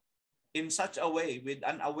walk in such a way with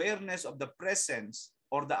an awareness of the presence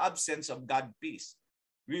or the absence of God's peace,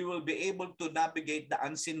 we will be able to navigate the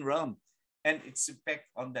unseen realm and its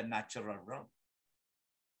effect on the natural realm.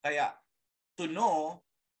 Kaya, to know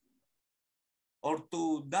or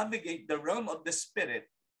to navigate the realm of the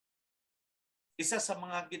Spirit, isa sa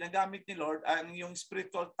mga ginagamit ni Lord ang yung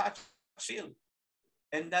spiritual touch shield.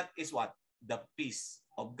 And that is what? The peace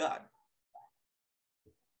of God.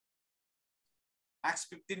 Acts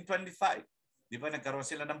 15:25. Di ba nagkaroon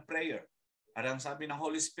sila ng prayer? At ang sabi ng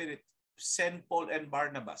Holy Spirit, send Paul and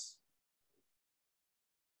Barnabas.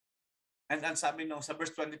 And ang sabi no, sa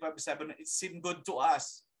verse 25:7, it seemed good to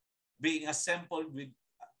us being assembled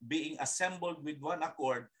with one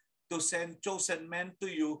accord to send chosen men to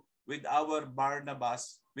you with our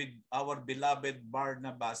Barnabas, with our beloved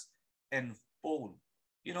Barnabas and Paul.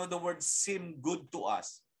 You know, the word seem good to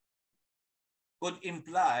us could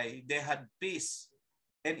imply they had peace,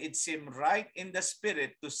 and it seemed right in the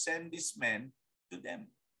spirit to send these men to them.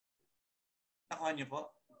 Nakuha niyo po?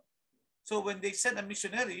 So when they sent a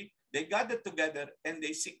missionary, they gathered together and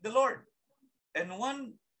they seek the Lord. And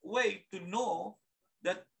one way to know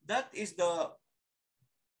that that is the,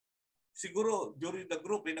 siguro during the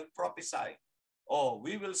group, they nag-prophesy, oh,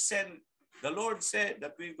 we will send, the Lord said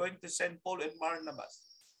that we're going to send Paul and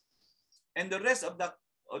Barnabas. And the rest of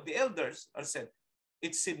the elders are said,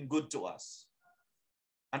 it seemed good to us.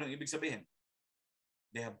 Anong ibig sabihin?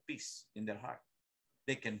 They have peace in their heart.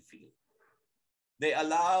 They can feel. They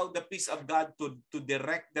allow the peace of God to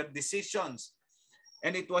direct their decisions.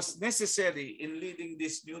 And it was necessary in leading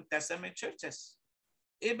these New Testament churches.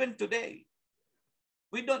 Even today,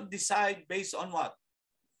 we don't decide based on what?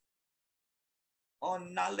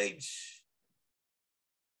 On knowledge.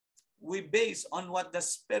 We base on what the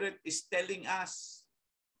Spirit is telling us.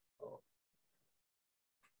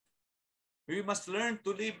 We must learn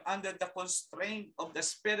to live under the constraint of the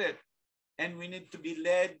Spirit, and we need to be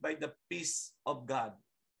led by the peace of God.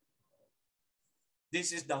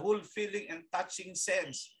 This is the whole feeling and touching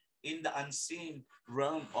sense in the unseen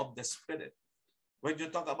realm of the Spirit. When you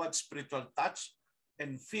talk about spiritual touch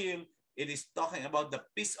and feel, it is talking about the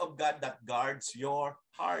peace of God that guards your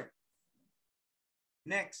heart.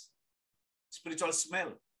 Next, spiritual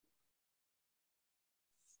smell.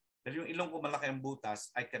 Dahil yung ilong ko malaki ang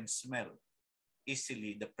butas, I can smell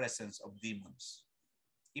easily the presence of demons.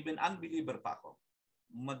 Even unbeliever pa ako,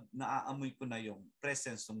 naaamoy ko na yung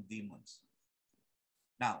presence ng demons.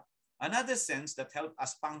 Now, another sense that helps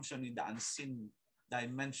us function in the unseen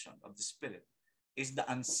dimension of the Spirit is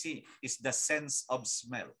the sense of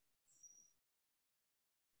smell.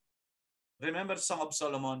 Remember Song of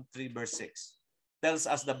Solomon 3 verse 6 tells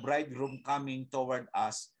us the bridegroom coming toward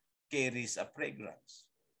us carries a fragrance.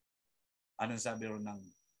 Anong sabi ro ng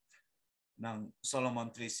Solomon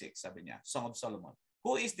 3:6? Sabi niya, Song of Solomon.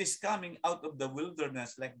 Who is this coming out of the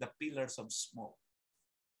wilderness like the pillars of smoke,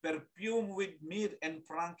 perfume with myrrh and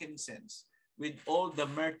frankincense, with all the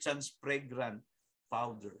merchants' fragrant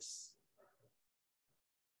powders?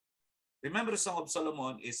 Remember, Song of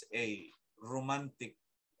Solomon is a romantic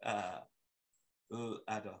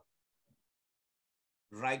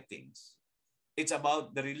writings. It's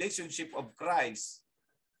about the relationship of Christ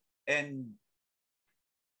and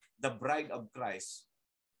the bride of Christ,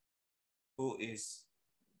 who is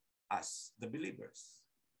us, the believers.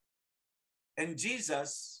 And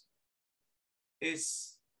Jesus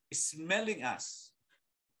is smelling us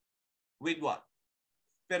with what?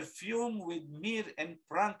 Perfume with myrrh and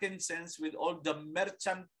frankincense, with all the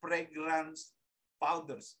merchant fragrance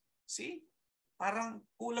powders. See? Parang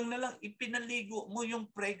kulang na lang, ipinaligo mo yung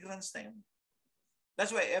fragrance na yun.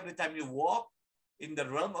 That's why every time you walk in the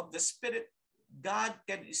realm of the Spirit, God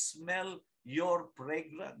can smell your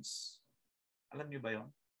fragrance. Alam niyo ba yun?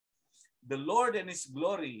 The Lord and His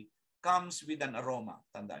glory comes with an aroma.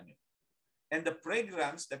 Tandaan niyo. And the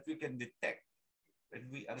fragrance that we can detect when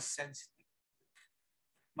we are sensitive.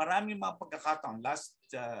 Maraming mga pagkakataon. Last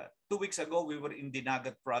 2 weeks ago, we were in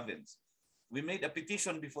Dinagat province. We made a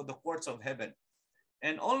petition before the courts of heaven.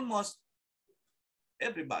 And almost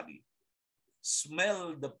everybody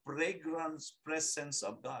smelled the fragrance presence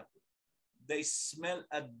of God. They smell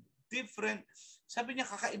a different, sabi niya,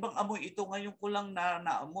 kakaibang amoy ito. Ngayon ko lang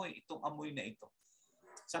naamoy itong amoy na ito.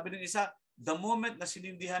 Sabi ng isa, the moment na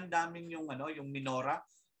sinindihan namin yung menorah,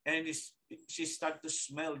 and she started to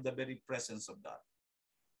smell the very presence of God.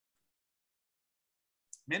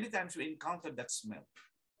 Many times we encounter that smell.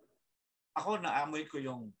 Ako, naamoy ko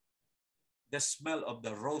the smell of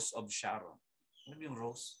the rose of Sharon. Alam mo yung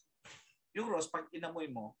rose? Yung rose, pag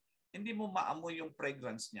inamoy mo, hindi mo maamoy yung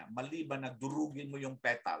fragrance niya. Maliban na durugin mo yung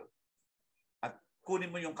petal at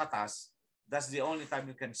kunin mo yung katas, that's the only time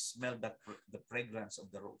you can smell the fragrance of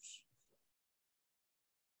the rose.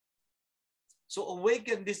 So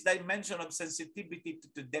awaken this dimension of sensitivity to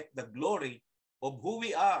detect the glory of who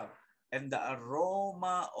we are and the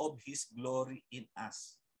aroma of His glory in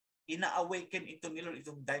us. Ina-awaken ito nila,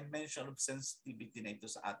 itong dimension of sensitivity na ito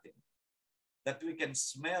sa atin. That we can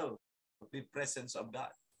smell the presence of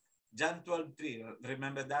God. John 12:3,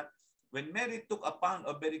 remember that? When Mary took a pound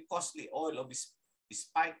of very costly oil of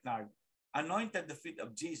spikenard, anointed the feet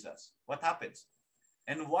of Jesus, what happens?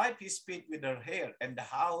 And wiped His feet with her hair, and the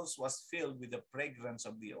house was filled with the fragrance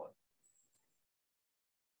of the oil.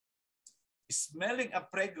 Smelling a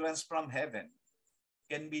fragrance from heaven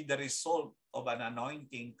can be the result of an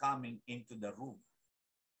anointing coming into the room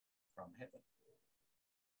from heaven.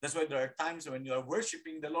 That's why there are times when you are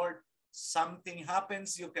worshiping the Lord, something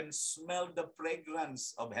happens, you can smell the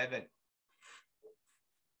fragrance of heaven.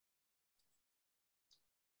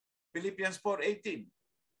 Philippians 4:18.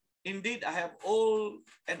 Indeed, I have all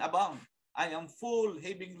and abound. I am full,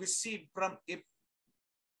 having received from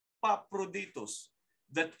Epaphroditus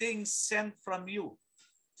the things sent from you.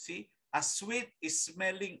 See, a sweet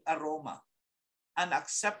smelling aroma, an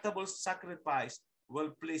acceptable sacrifice,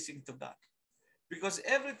 well-pleasing to God. Because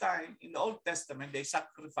every time in the Old Testament they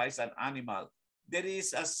sacrifice an animal, there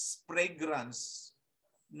is a fragrance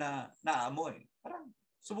na naamoy. Parang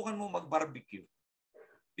subukan mo mag-barbecue.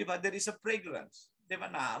 Diba? There is a fragrance. Diba?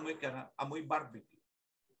 Naamoy ka na, amoy barbecue.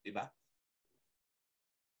 Diba?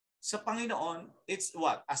 Sa Panginoon, it's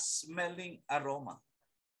what? A smelling aroma.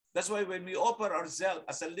 That's why when we offer ourselves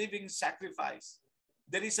as a living sacrifice,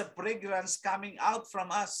 there is a fragrance coming out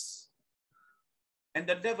from us. And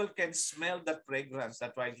the devil can smell that fragrance.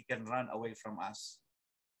 That's why he can run away from us.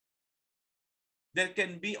 There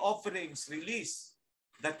can be offerings released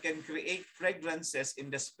that can create fragrances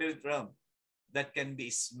in the spirit realm that can be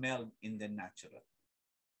smelled in the natural.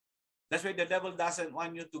 That's why the devil doesn't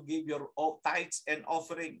want you to give your tithes and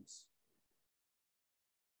offerings.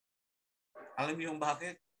 Alam niyo yung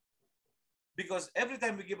bakit? Because every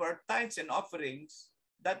time we give our tithes and offerings,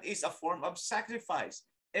 that is a form of sacrifice.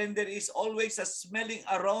 And there is always a smelling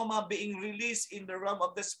aroma being released in the realm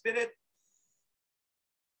of the spirit.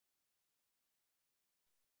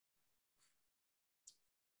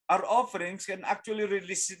 Our offerings can actually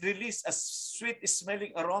release a sweet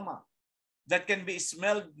smelling aroma that can be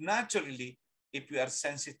smelled naturally if we are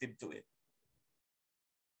sensitive to it.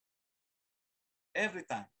 Every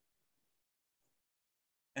time.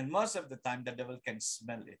 And most of the time, the devil can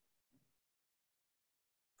smell it.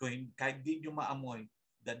 Kahit di nyo maamoy,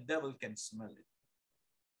 the devil can smell it.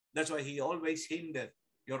 That's why he always hindered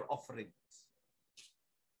your offerings.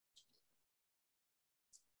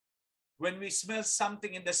 When we smell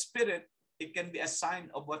something in the spirit, it can be a sign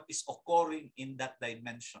of what is occurring in that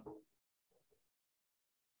dimension.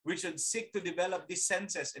 We should seek to develop these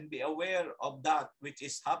senses and be aware of that which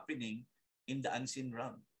is happening in the unseen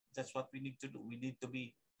realm. That's what we need to do. We need to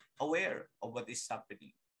be aware of what is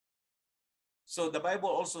happening. So the Bible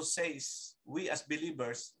also says we as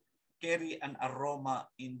believers carry an aroma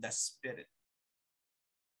in the spirit.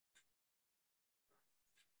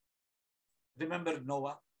 Remember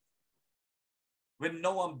Noah? When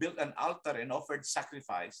Noah built an altar and offered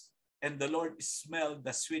sacrifice, and the Lord smelled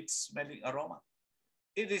the sweet smelling aroma.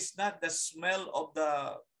 It is not the smell of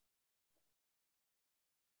the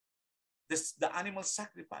animal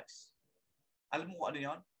sacrifice. Alam mo ano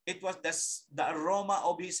yun? It was the aroma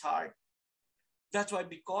of his heart. That's why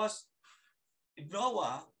because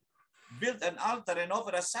Noah built an altar and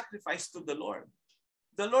offered a sacrifice to the Lord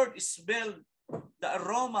smelled the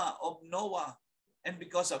aroma of Noah. And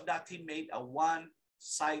because of that, he made a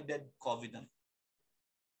one-sided covenant.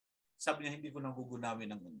 Sabi niya, hindi ko nang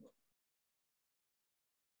gugunawin ng mundo.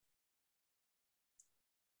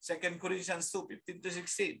 2 Corinthians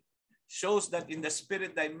 2:15-16 shows that in the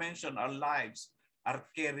spirit dimension, our lives are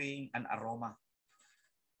carrying an aroma.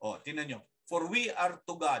 O, tingnan nyo. For we are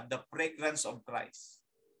to God the fragrance of Christ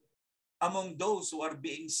among those who are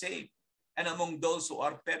being saved and among those who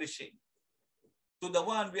are perishing. To the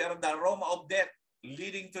one, we are the aroma of death,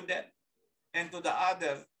 leading to death. And to the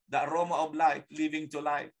other, the aroma of life, leading to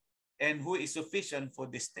life. And who is sufficient for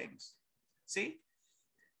these things. See?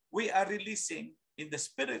 We are releasing, in the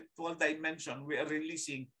spiritual dimension, we are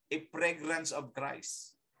releasing a fragrance of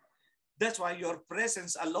Christ. That's why your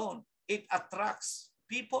presence alone, it attracts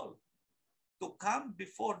people to come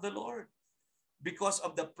before the Lord because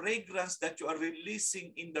of the fragrance that you are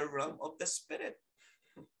releasing in the realm of the Spirit.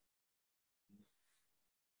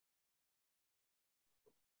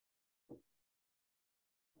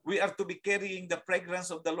 We are to be carrying the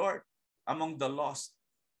fragrance of the Lord among the lost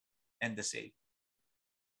and the saved.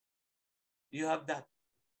 You have that.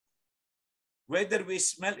 Whether we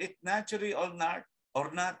smell it naturally or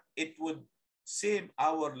not, it would seem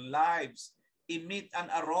our lives emit an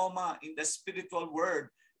aroma in the spiritual world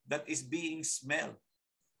that is being smelled.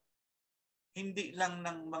 Hindi lang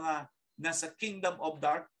ng mga nasa kingdom of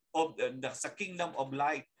sa kingdom of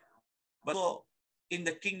light, but also in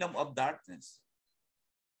the kingdom of darkness.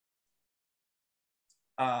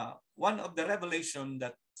 One of the revelation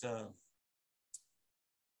that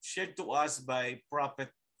shared to us by Prophet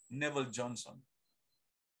Neville Johnson,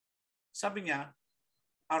 sabi niya,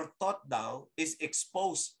 our thought daw is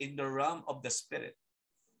exposed in the realm of the spirit.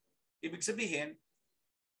 Ibig sabihin,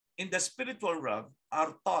 in the spiritual realm,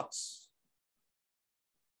 our thoughts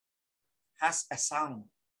has a sound.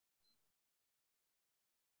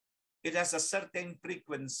 It has a certain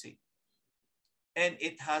frequency. And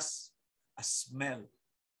it has a smell.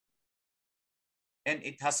 And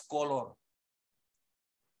it has color.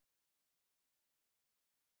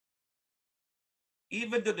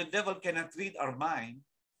 Even though the devil cannot read our mind,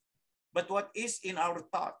 but what is in our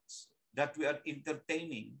thoughts that we are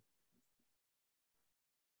entertaining,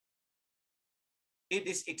 it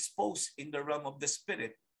is exposed in the realm of the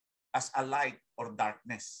spirit as a light or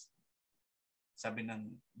darkness. Sabi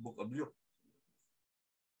ng Book of Luke.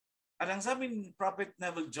 At ang sabi ni Prophet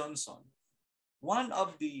Neville Johnson, one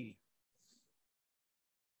of the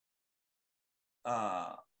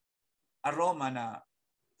aroma na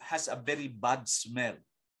has a very bad smell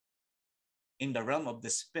in the realm of the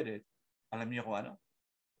spirit, alam niyo kung ano?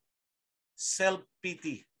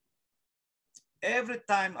 Self-pity. Every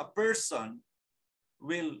time a person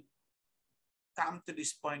will come to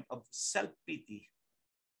this point of self-pity,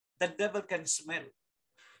 the devil can smell.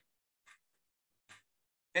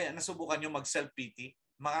 Kaya nasubukan nyo mag-self-pity,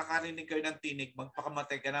 makakarinig kayo ng tinig,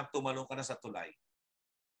 magpakamatay ka na, tumalong ka na sa tulay.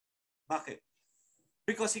 Bakit?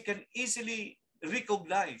 Because he can easily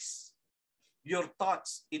recognize your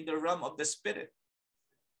thoughts in the realm of the spirit.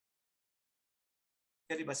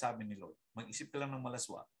 Kaya diba sabi ni Lord, mag-isip ka lang ng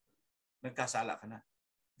malaswa, nagkasala ka na.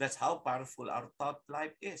 That's how powerful our thought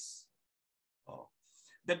life is. Oh.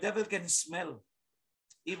 The devil can smell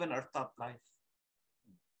even our thought life.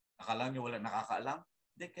 Akala nyo wala nakakaalam?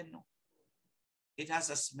 They can know. It has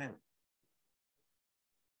a smell.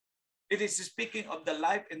 It is speaking of the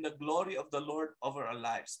life and the glory of the Lord over our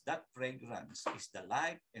lives. That fragrance is the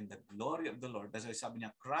life and the glory of the Lord. That's why sabi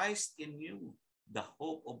niya, Christ in you, the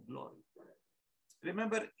hope of glory.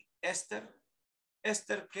 Remember Esther?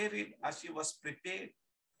 Esther carried as she was prepared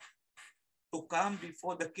to come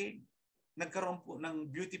before the king. Nagkaroon po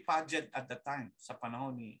ng beauty pageant at the time sa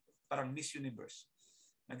panahon ni parang Miss Universe.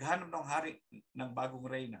 Naghanap ng hari ng bagong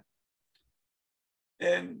reyna.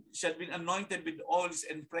 And she had been anointed with oils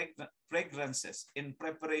and fragrances in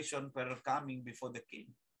preparation for her coming before the king.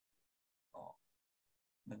 Oh.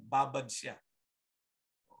 Nagbabad siya.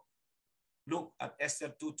 Look at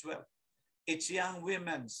Esther 2:12. Its young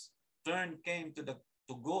women's turn came to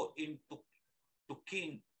go into to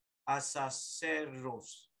King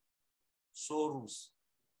Ahasuerus,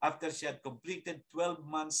 after she had completed 12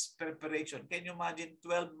 months preparation. Can you imagine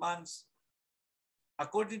 12 months?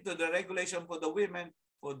 According to the regulation for the women,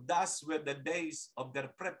 for thus were the days of their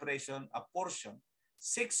preparation, a portion,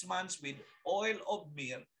 6 months with oil of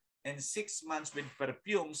myrrh, and 6 months with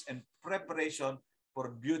perfumes and preparation for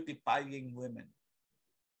beautifying women.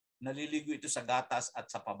 Naliligo ito sa gatas at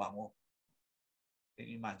sa pabango. Can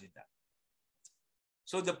you imagine that?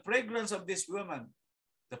 So the fragrance of this woman,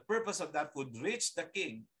 the purpose of that would reach the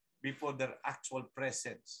king before their actual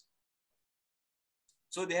presence.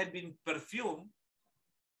 So they had been perfumed.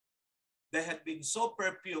 They had been so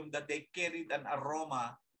perfumed that they carried an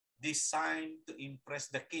aroma designed to impress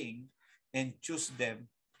the king and choose them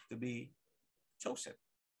to be chosen.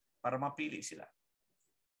 Para mapili sila.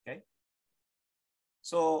 Okay?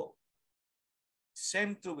 So,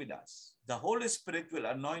 same too with us. The Holy Spirit will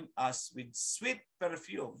anoint us with sweet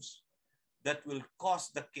perfumes that will cause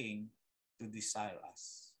the king to desire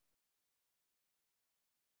us.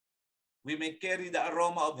 We may carry the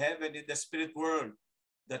aroma of heaven in the spirit world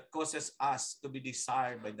that causes us to be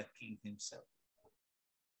desired by the king himself.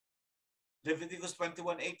 Leviticus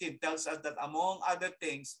 21:18 tells us that among other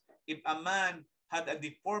things, if a man had a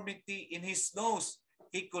deformity in his nose,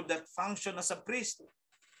 he could not function as a priest.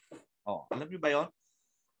 Oh, alam niyo ba yun?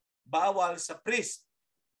 Bawal sa priest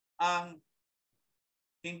ang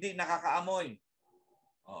hindi nakakaamoy.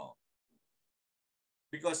 Oh.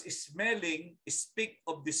 Because smelling speak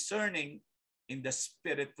of discerning in the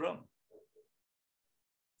spirit realm.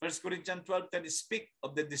 1 Corinthians 12:10 speak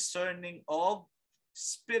of the discerning of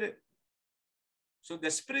spirit. So the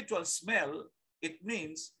spiritual smell, it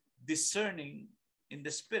means discerning in the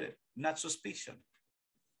spirit, not suspicion.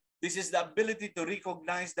 This is the ability to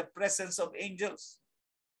recognize the presence of angels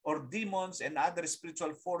or demons and other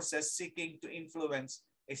spiritual forces seeking to influence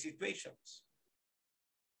a situations.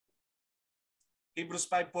 Hebrews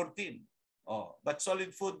 5:14. Oh, but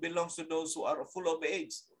solid food belongs to those who are full of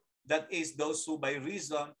age. That is, those who by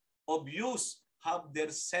reason of use have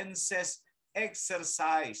their senses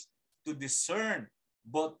exercised to discern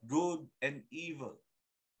both good and evil.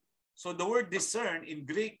 So the word discern in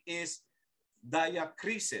Greek is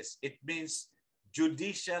diakrisis. It means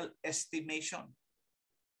judicial estimation.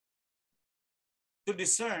 To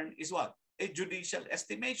discern is what? A judicial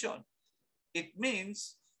estimation. It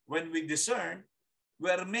means when we discern,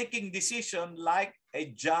 we are making decision like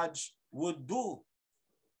a judge would do.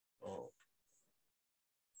 Oh.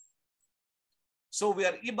 So we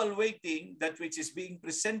are evaluating that which is being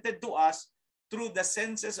presented to us through the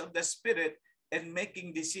senses of the Spirit and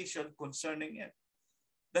making decision concerning it.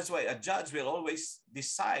 That's why a judge will always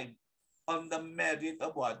decide on the merit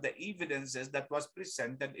of what? The evidences that was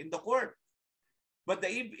presented in the court. But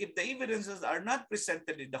if the evidences are not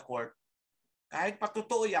presented in the court, kahit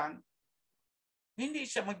patotoo yan, hindi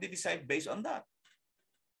siya magde-decide based on that.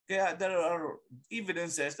 Kaya there are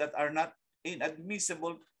evidences that are not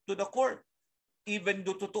inadmissible to the court. Even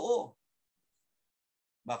do totoo.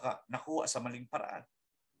 Baka nakuha sa maling paraan.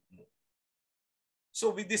 So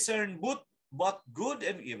we discern both good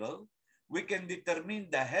and evil. We can determine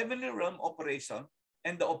the heavenly realm operation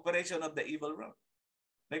and the operation of the evil realm.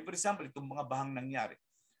 Like for example, itong mga bahang nangyari.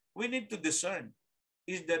 We need to discern,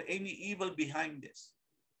 is there any evil behind this?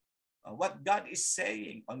 What God is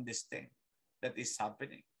saying on this thing that is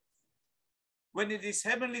happening. When it is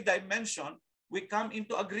heavenly dimension, we come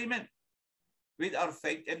into agreement with our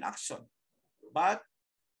faith and action. But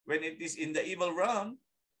when it is in the evil realm,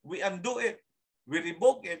 we undo it, we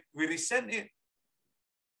revoke it, we rescind it.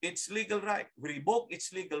 Its legal right. We revoke its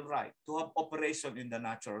legal right to have operation in the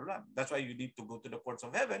natural realm. That's why you need to go to the courts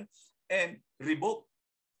of heaven and revoke.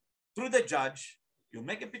 Through the judge, you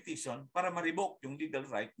make a petition para ma-revoke yung legal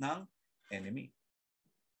right ng enemy.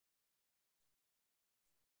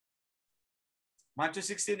 Matthew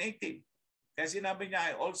 16:18. Kaya sinabi niya,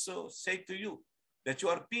 I also say to you that you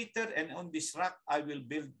are Peter, and on this rock I will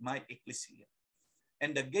build my ecclesia,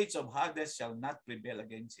 and the gates of Hades shall not prevail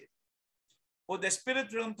against it. For the spirit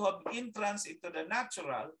realm to have entrance into the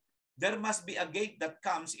natural, there must be a gate that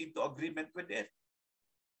comes into agreement with it.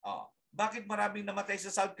 Bakit maraming namatay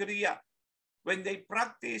sa South Korea? When they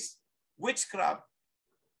practice witchcraft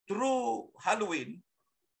through Halloween,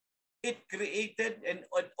 it created and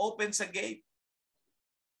it opens a gate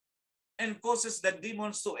and causes the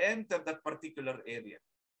demons to enter that particular area.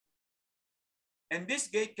 And this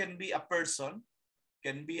gate can be a person,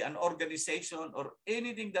 can be an organization, or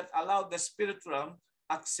anything that allows the spirit realm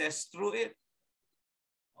access through it.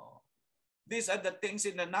 These are the things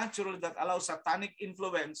in the natural that allow satanic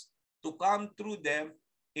influence to come through them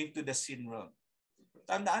into the sin realm.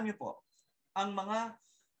 Tandaan niyo po, ang mga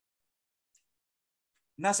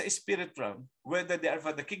nasa spirit realm, whether they are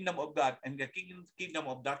for the kingdom of God and the kingdom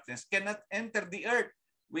of darkness, cannot enter the earth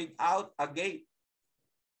without a gate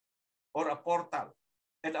or a portal.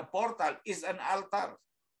 And a portal is an altar.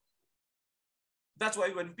 That's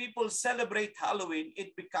why when people celebrate Halloween,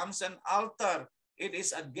 it becomes an altar. It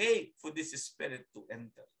is a gate for this spirit to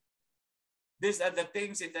enter. These are the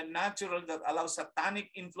things in the natural that allow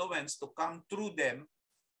satanic influence to come through them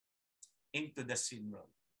into the sin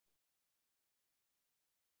realm.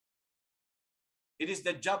 It is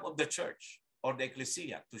the job of the church or the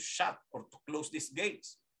ecclesia to shut or to close these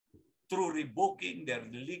gates through revoking their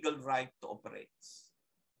legal right to operate.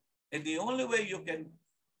 And the only way you can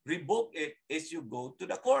revoke it is you go to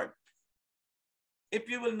the court. If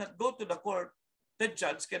you will not go to the court, the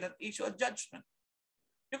judge cannot issue a judgment.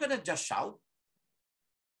 You cannot just shout.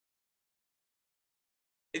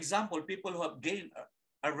 Example, people who have gained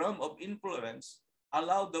a realm of influence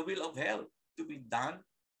allow the will of hell to be done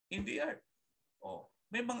in the earth.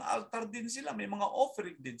 May mga altar din sila, may mga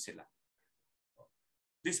offering din sila.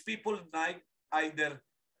 These people either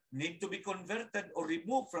need to be converted or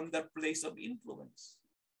removed from their place of influence.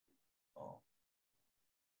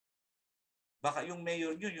 Baka yung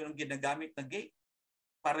mayor nyo, yun ang ginagamit na gate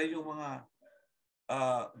para yung mga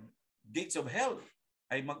gates of hell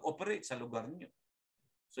ay mag-operate sa lugar nyo.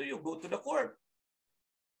 So you go to the court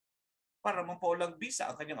para mapaulang bisa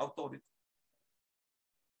ang kanyang authority.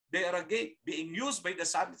 They are a gate being used by the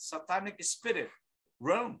satanic spirit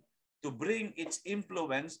realm to bring its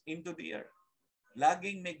influence into the earth.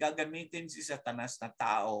 Laging may gagamitin si Satanas na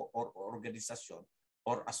tao or organisasyon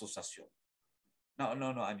or asosasyon. No,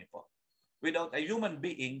 ano po. Without a human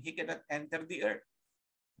being, he cannot enter the earth.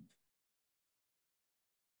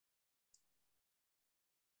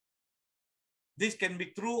 This can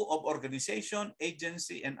be true of organization,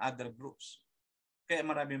 agency, and other groups. Kaya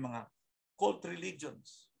marami mga cult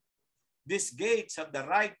religions. These gates have the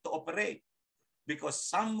right to operate because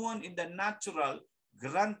someone in the natural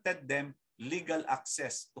granted them legal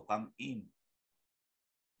access to come in.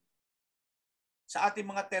 Sa ating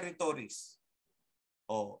mga territories,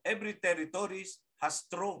 every territories has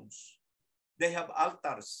thrones. They have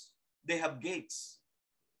altars. They have gates.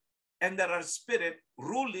 And there are spirits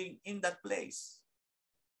ruling in that place.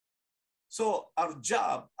 So our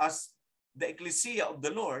job as the ecclesia of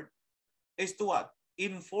the Lord is to what?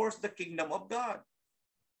 Enforce the kingdom of God.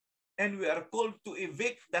 And we are called to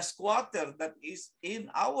evict the squatter that is in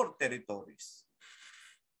our territories.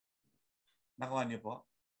 Nakuha niyo po?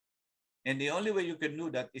 And the only way you can do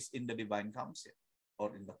that is in the divine council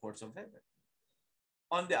or in the courts of heaven.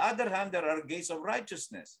 On the other hand, there are gates of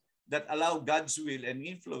righteousness that allow God's will and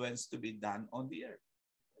influence to be done on the earth.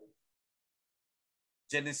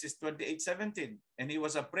 Genesis 28:17. And he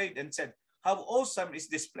was afraid and said, how awesome is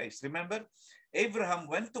this place? Remember, Abraham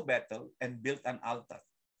went to Bethel and built an altar.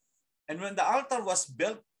 And when the altar was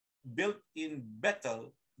built in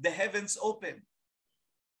Bethel, the heavens opened.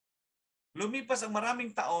 Lumipas ang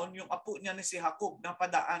maraming taon, yung apo niya ni si Jacob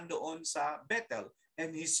napadaan doon sa Bethel,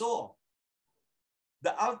 and he saw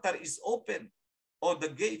the altar is open, or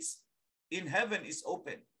the gates in heaven is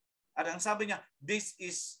open. At ang sabi niya, this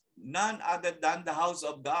is none other than the house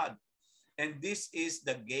of God, and this is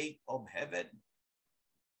the gate of heaven.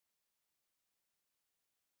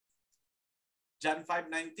 John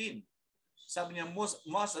 5:19. Sabi niya,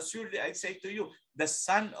 most assuredly I say to you, the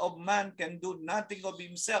Son of Man can do nothing of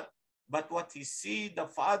himself, but what he see the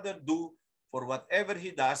Father do, for whatever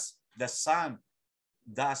he does, the Son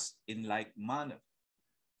does in like manner.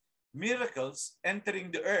 Miracles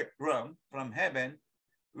entering the earth realm from heaven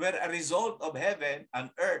were a result of heaven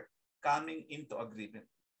and earth coming into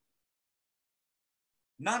agreement.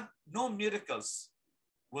 No miracles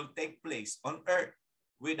will take place on earth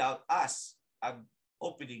without us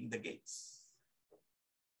opening the gates.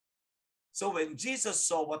 So when Jesus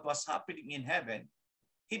saw what was happening in heaven,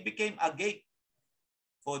 he became a gate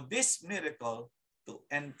for this miracle to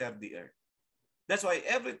enter the earth. That's why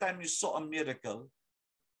every time you saw a miracle,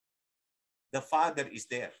 the Father is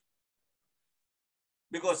there.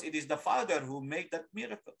 Because it is the Father who made that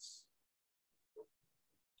miracles.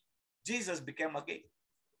 Jesus became a gate.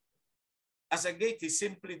 As a gate, he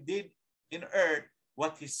simply did in earth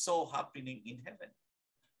what he saw happening in heaven.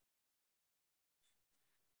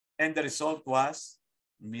 And the result was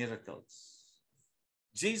miracles.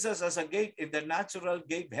 Jesus as a gate in the natural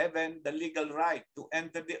gave heaven the legal right to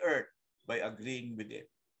enter the earth by agreeing with it.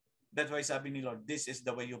 That's why sabi ni Lord, this is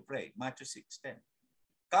the way you pray. Matthew 6:10.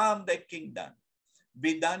 Come thy kingdom,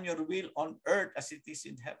 be done your will on earth as it is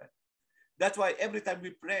in heaven. That's why every time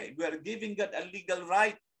we pray, we are giving God a legal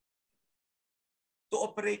right to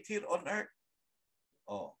operate here on earth.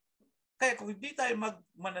 Oh. Kaya kung hindi tayo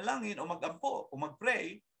manalangin o magampo o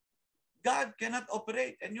magpray, God cannot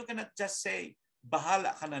operate, and you cannot just say,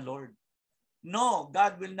 bahala ka na, Lord. No,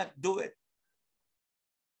 God will not do it.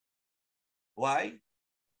 Why?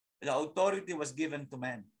 The authority was given to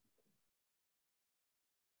man.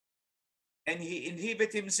 And he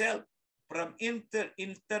inhibit himself from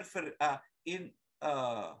interfering in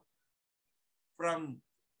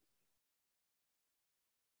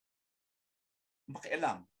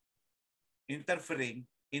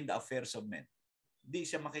the affairs of men. Di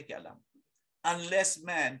siya makikialam. Unless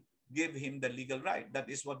man give him the legal right. That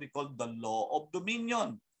is what we call the law of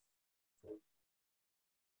dominion.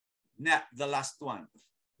 Now, the last one.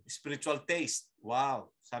 Spiritual taste.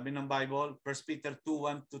 Wow. Sabi ng Bible, 1 Peter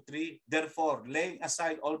 2:1-3, therefore, laying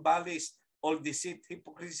aside all malice, all deceit,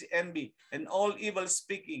 hypocrisy, envy, and all evil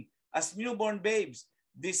speaking, as newborn babes,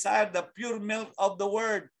 desire the pure milk of the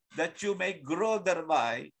word, that you may grow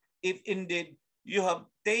thereby, if indeed you have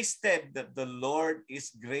tasted that the Lord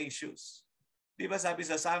is gracious. Di ba sabi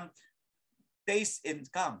sa Psalm, taste and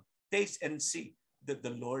come, taste and see that the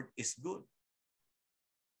Lord is good.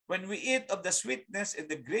 When we eat of the sweetness and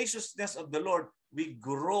the graciousness of the Lord, we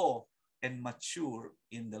grow and mature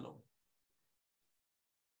in the Lord.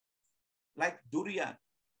 Like durian.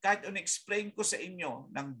 Kahit un-explain ko sa inyo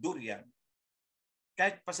ng durian,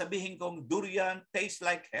 kahit pasabihin kong durian tastes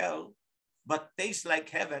like hell, but tastes like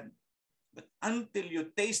heaven, but until you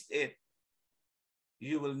taste it,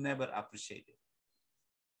 you will never appreciate it.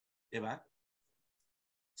 Diba?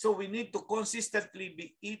 So we need to consistently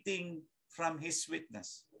be eating from His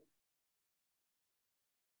sweetness.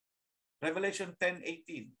 Revelation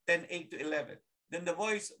 10:18, 10:8-11. Then the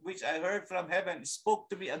voice which I heard from heaven spoke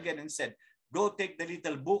to me again and said, go take the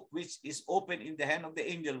little book which is open in the hand of the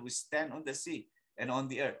angel which stand on the sea and on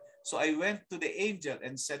the earth. So I went to the angel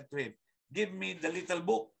and said to him, give me the little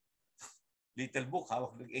book. Little book,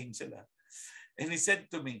 hawak ng angel. And he said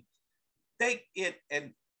to me, take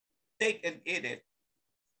and eat it.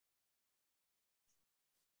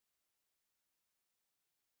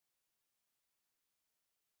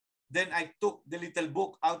 Then I took the little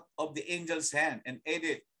book out of the angel's hand and ate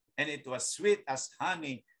it, and it was sweet as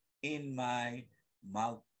honey in my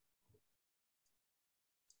mouth.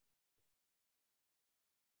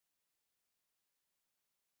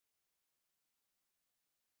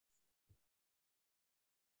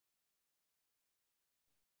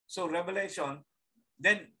 So Revelation,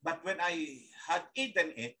 but when I had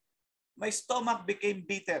eaten it, my stomach became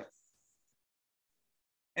bitter.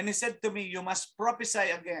 And he said to me, you must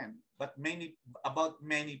prophesy again, but about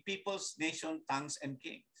many peoples, nations, tongues, and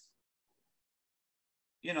kings.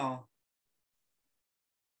 You know,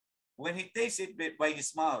 when he tastes it by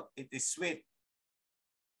his mouth, it is sweet.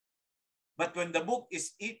 But when the book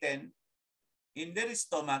is eaten, in their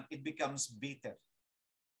stomach, it becomes bitter.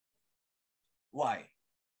 Why?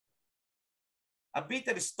 A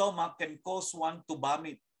bitter stomach can cause one to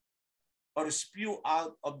vomit or spew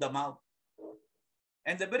out of the mouth.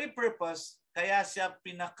 And the very purpose, kaya siya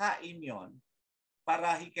pinakain yon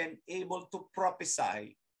para he can able to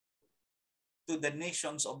prophesy to the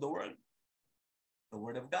nations of the world. The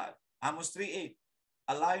word of God. Amos 3:8.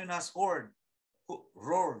 A lion has roared.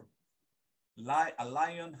 A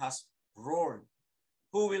lion has roared.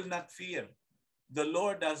 Who will not fear? The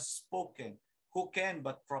Lord has spoken. Who can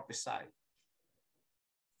but prophesy?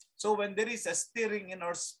 So when there is a stirring in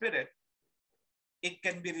our spirit, it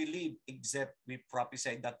can be relieved except we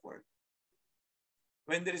prophesy that word.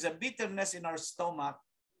 When there is a bitterness in our stomach,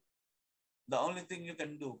 the only thing you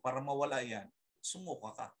can do para mawala yan,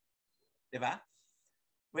 sumuka ka. Diba?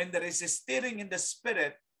 When there is a stirring in the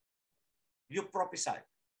spirit, you prophesy.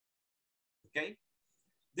 Okay?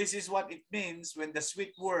 This is what it means when the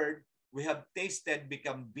sweet word we have tasted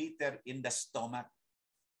become bitter in the stomach.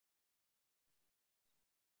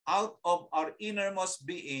 Out of our innermost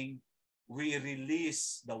being, we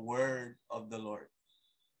release the word of the Lord.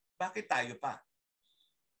 Bakit tayo pa?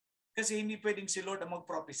 Kasi hindi pwedeng si Lord ang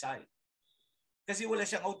mag-prophesy. Kasi wala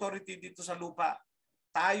siyang authority dito sa lupa.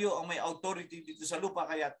 Tayo ang may authority dito sa lupa,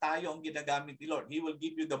 kaya tayo ang ginagamit ni Lord. He will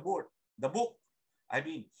give you the book.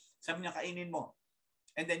 Sabi niya, kainin mo.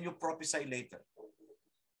 And then you prophesy later.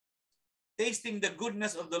 Tasting the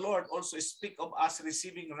goodness of the Lord also speak of us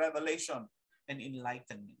receiving revelation and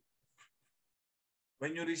enlightenment.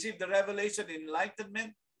 When you receive the revelation and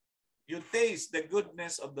enlightenment, you taste the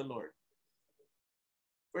goodness of the Lord.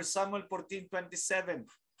 1 Samuel 14:27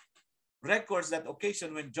 records that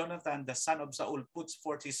occasion when Jonathan, the son of Saul, puts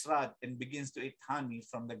forth his rod and begins to eat honey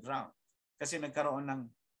from the ground. Kasi nagkaroon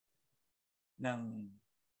ng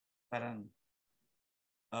parang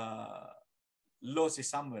law si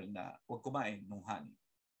Samuel na huwag kumain ng honey.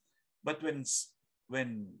 But when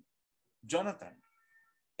Jonathan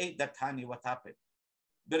ate that honey, what happened?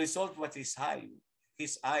 The result was his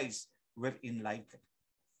eyes were enlightened.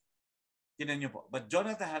 Tingnan niyo po. But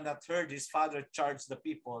Jonathan had not heard his father charge the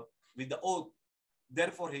people with the oath.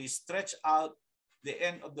 Therefore, he stretched out the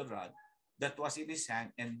end of the rod that was in his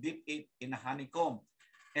hand and dipped it in a honeycomb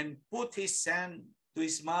and put his hand to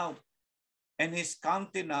his mouth, and his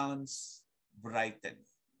countenance brightened.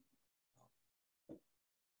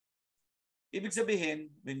 Ibig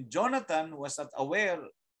sabihin, when Jonathan was not aware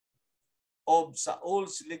of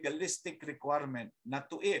Saul's legalistic requirement not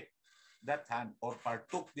to eat that honey or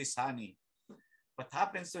partook this honey, what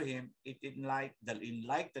happens to him, the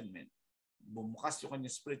enlightenment, bumukas yung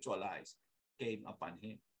kanyang spiritual eyes, came upon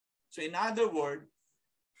him. So in other words,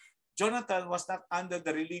 Jonathan was not under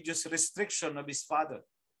the religious restriction of his father.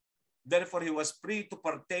 Therefore, he was free to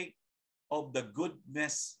partake of the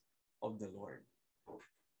goodness of the Lord.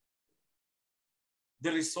 The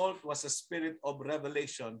result was a spirit of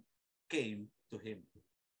revelation came to him.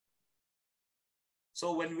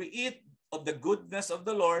 So when we eat of the goodness of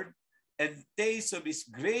the Lord and taste of his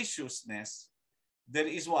graciousness, there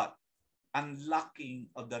is what? Unlocking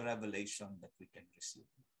of the revelation that we can receive.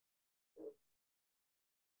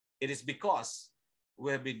 It is because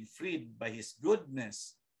we have been freed by his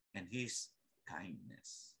goodness and his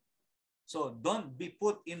kindness. So don't be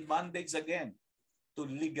put in bondage again to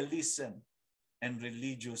legalism and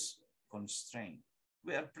religious constraint.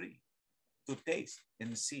 We are free to taste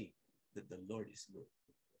and see that the Lord is good.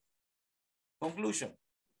 Conclusion.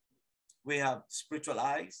 We have spiritual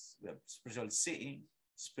eyes, we have spiritual seeing,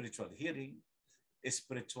 spiritual hearing,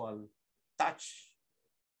 spiritual touch,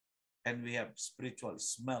 and we have spiritual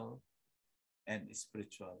smell and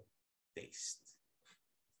spiritual taste.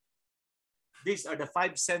 These are the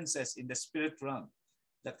 5 senses in the spirit realm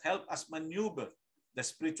that help us maneuver the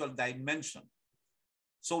spiritual dimension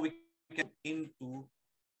so we can into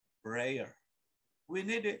prayer. We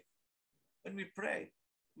need it. When we pray,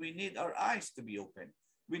 we need our eyes to be open.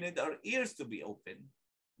 We need our ears to be open,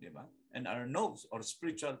 diba? And our nose or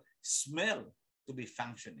spiritual smell to be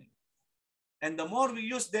functioning. And the more we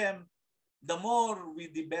use them, the more we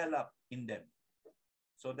develop in them.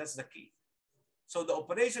 So that's the key. So the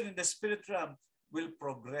operation in the spirit realm will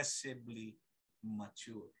progressively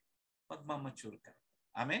mature. Magmamature ka.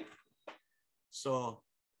 Amen? So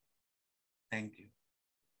Thank you.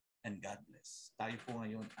 And God bless. Tayo po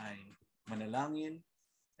ngayon ay manalangin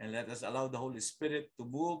and let us allow the Holy Spirit to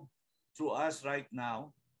move through us right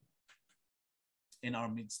now in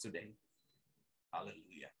our midst today.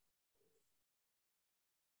 Hallelujah.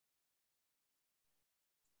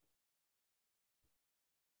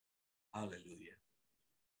 Hallelujah.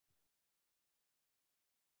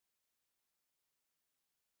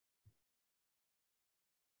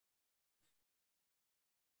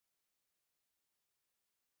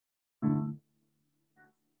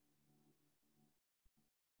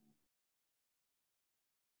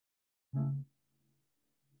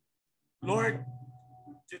 Lord,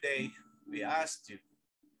 today we ask you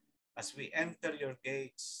as we enter your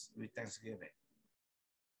gates with thanksgiving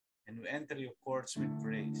and we enter your courts with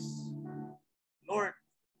praise. Lord,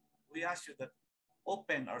 we ask you that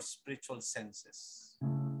open our spiritual senses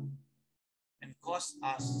and cause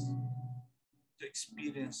us to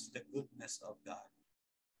experience the goodness of God.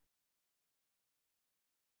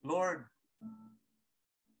 Lord,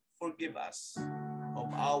 forgive us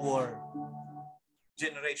of our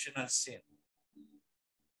generational sin.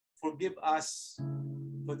 Forgive us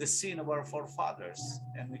for the sin of our forefathers,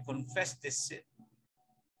 and we confess this sin.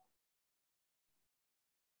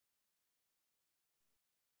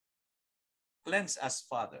 Cleanse us,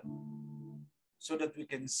 Father, so that we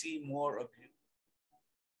can see more of you.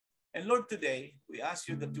 And Lord, today, we ask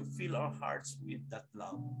you that you fill our hearts with that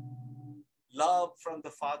love. Love from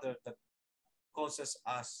the Father that causes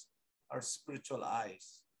us, our spiritual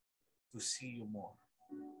eyes, to see you more.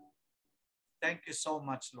 Thank you so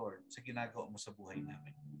much, Lord, sa ginagawa mo sa buhay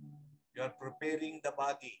namin. You are preparing the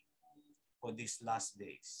body for these last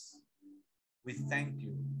days. We thank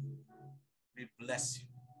you. We bless you.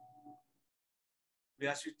 We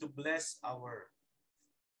ask you to bless our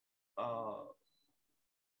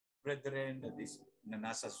brethren na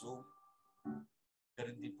nasa Zoom.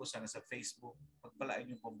 Ganun din po sana sa Facebook. Pagpalain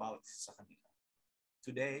niyo po bawat isa sa kanila.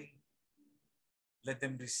 Today, let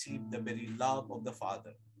them receive the very love of the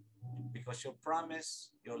Father. Because your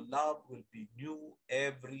promise, your love will be new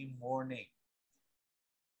every morning.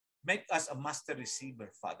 Make us a master receiver,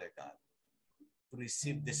 Father God, to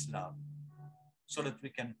receive this love so that we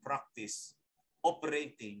can practice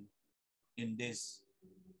operating in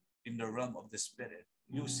the realm of the Spirit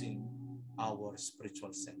using our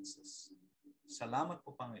spiritual senses. Salamat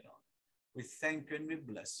po, Panginoon. We thank you and we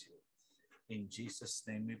bless you. In Jesus'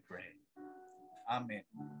 name we pray. Amen.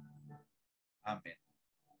 Amen.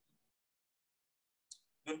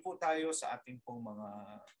 Doon po tayo sa ating pong mga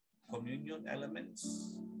communion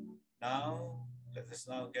elements. Now, let us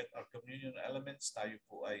now get our communion elements. Tayo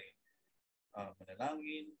po ay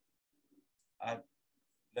manalangin. At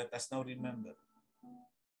let us now remember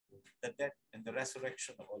the death and the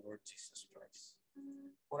resurrection of our Lord Jesus Christ.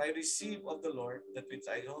 For I received of the Lord that which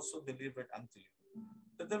I also delivered unto you,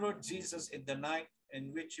 that the Lord Jesus, in the night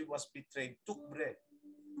in which he was betrayed, took bread,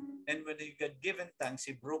 and when he had given thanks,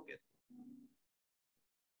 he broke it,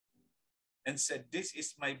 and said, "This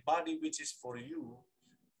is my body which is for you.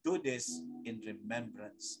 Do this in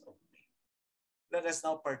remembrance of me." Let us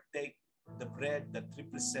now partake the bread that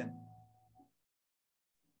represents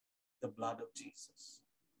the blood of Jesus.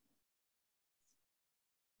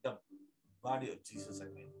 The body of Jesus, I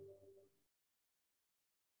mean.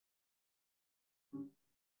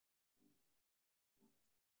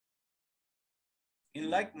 In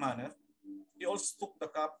like manner, he also took the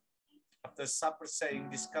cup after supper, saying,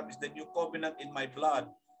 "This cup is the new covenant in my blood.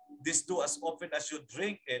 This do as often as you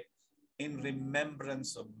drink it in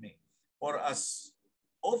remembrance of me. For as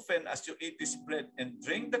often as you eat this bread and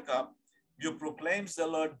drink the cup, you proclaim the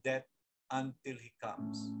Lord's death until he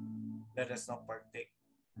comes." Let us now partake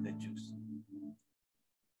the juice.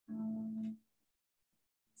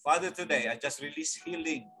 Father, today I just release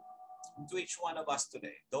healing to each one of us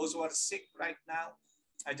today. Those who are sick right now,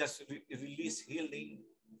 I just release healing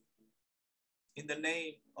in the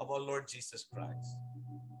name of our Lord Jesus Christ.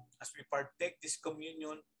 As we partake this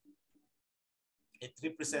communion, it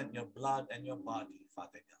represents your blood and your body,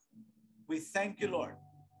 Father God. We thank you, Lord,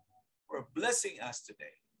 for blessing us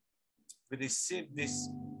today. We receive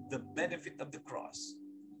the benefit of the cross.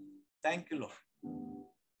 Thank you, Lord.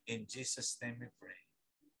 In Jesus' name we pray.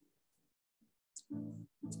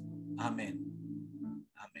 Amen.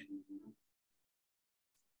 Amen.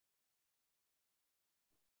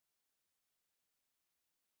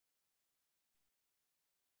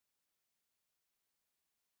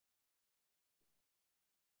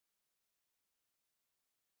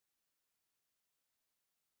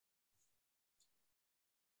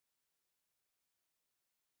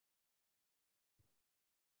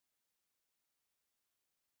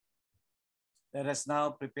 Let us now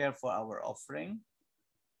prepare for our offering.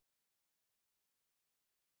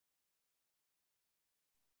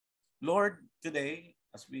 Lord, today,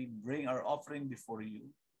 as we bring our offering before you,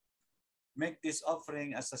 make this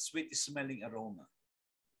offering as a sweet-smelling aroma.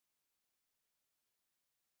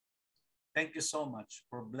 Thank you so much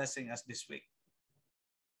for blessing us this week,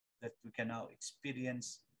 that we can now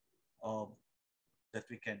experience of that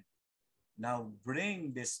we can now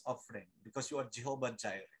bring this offering because you are Jehovah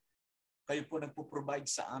Jireh. Kayo po nagpo-provide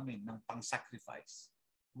sa amin ng pang-sacrifice.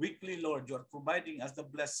 Weekly, Lord, you are providing us the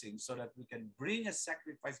blessing so that we can bring a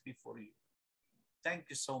sacrifice before you. Thank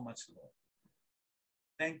you so much, Lord.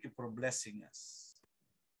 Thank you for blessing us.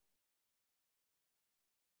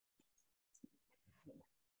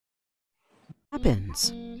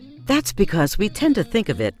 Happens. That's because we tend to think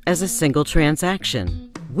of it as a single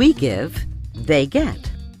transaction. We give, they get.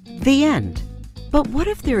 The end. But what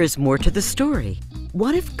if there is more to the story?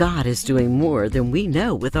 What if God is doing more than we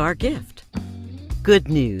know with our gift? Good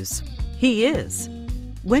news. He is.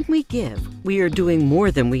 When we give, we are doing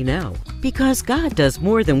more than we know, because God does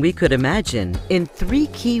more than we could imagine in 3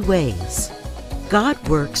 key ways. God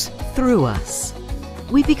works through us.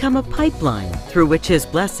 We become a pipeline through which His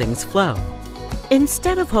blessings flow.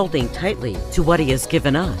 Instead of holding tightly to what He has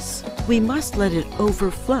given us, we must let it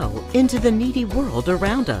overflow into the needy world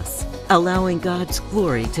around us, allowing God's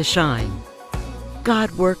glory to shine.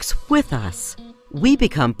 God works with us. We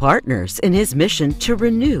become partners in His mission to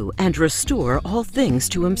renew and restore all things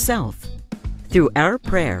to Himself. Through our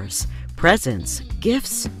prayers, presence,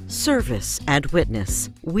 gifts, service, and witness,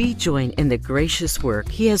 we join in the gracious work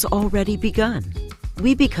He has already begun.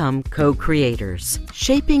 We become co-creators,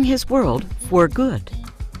 shaping His world for good.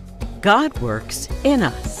 God works in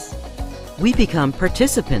us. We become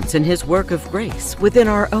participants in His work of grace within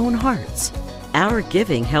our own hearts. Our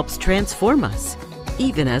giving helps transform us,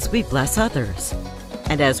 even as we bless others.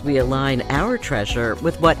 And as we align our treasure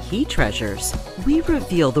with what He treasures, we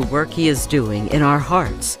reveal the work He is doing in our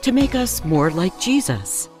hearts to make us more like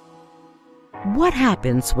Jesus. What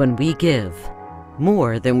happens when we give?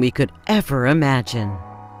 More than we could ever imagine.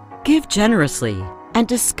 Give generously and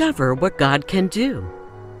discover what God can do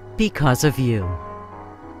because of you.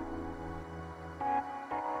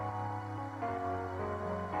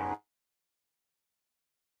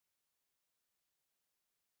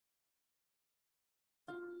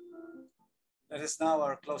 Let us now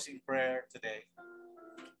our closing prayer today.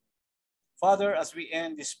 Father, as we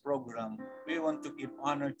end this program, we want to give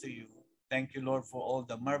honor to you. Thank you, Lord, for all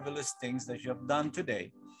the marvelous things that you have done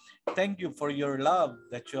today. Thank you for your love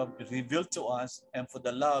that you have revealed to us and for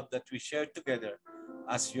the love that we share together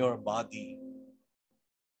as your body.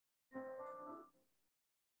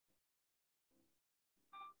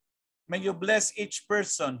 May you bless each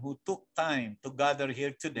person who took time to gather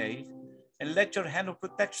here today, and let your hand of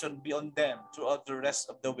protection be on them throughout the rest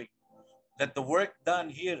of the week. Let the work done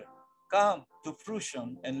here come to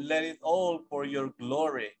fruition, and let it all for your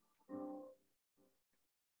glory.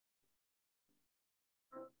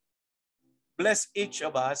 Bless each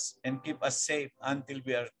of us and keep us safe until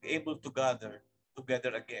we are able to gather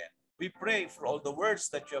together again. We pray for all the words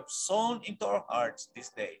that you have sown into our hearts this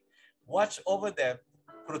day. Watch over them,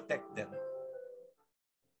 protect them.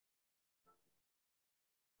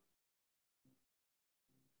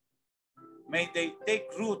 May they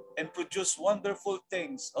take root and produce wonderful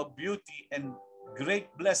things of beauty and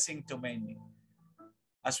great blessing to many.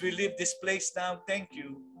 As we leave this place now, thank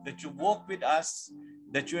you that you walk with us,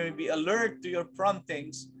 that you may be alert to your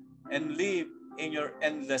promptings and live in your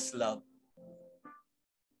endless love.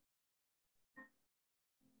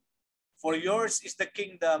 For yours is the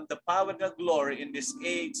kingdom, the power, and the glory in this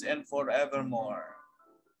age and forevermore.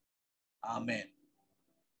 Amen.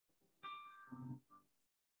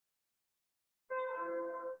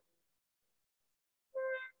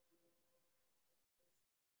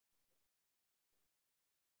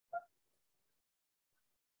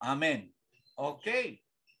 Amen. Okay.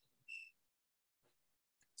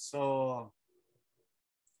 So,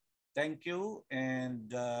 thank you. And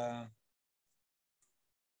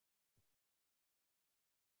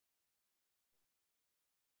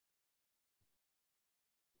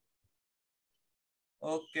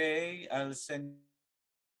okay, I'll send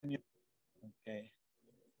you. Okay.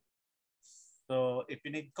 So, if you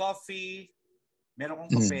need coffee, meron kong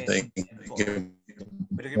kape. Thank Info. you.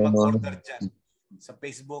 Pwede kayo mag-order dyan. Sa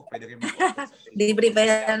Facebook, pwede kayo mag-order sa Facebook. Libre ba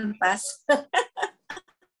yan, Pas?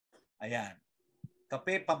 Ayan.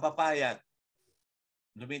 Kape, pampapayat.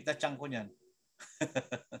 Lumit na tiyan ko niyan.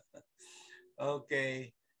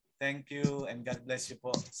 Okay. Thank you and God bless you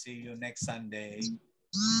po. See you next Sunday.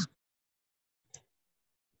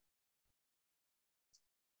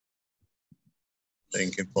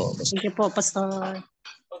 Thank you po. Thank you po, Pastor.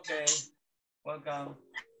 Okay. Welcome.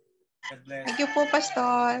 God bless. Thank you po,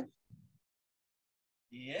 Pastor.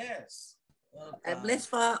 Yes. Welcome. God bless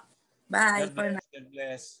po. Bye God for bless. now. God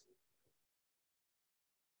bless.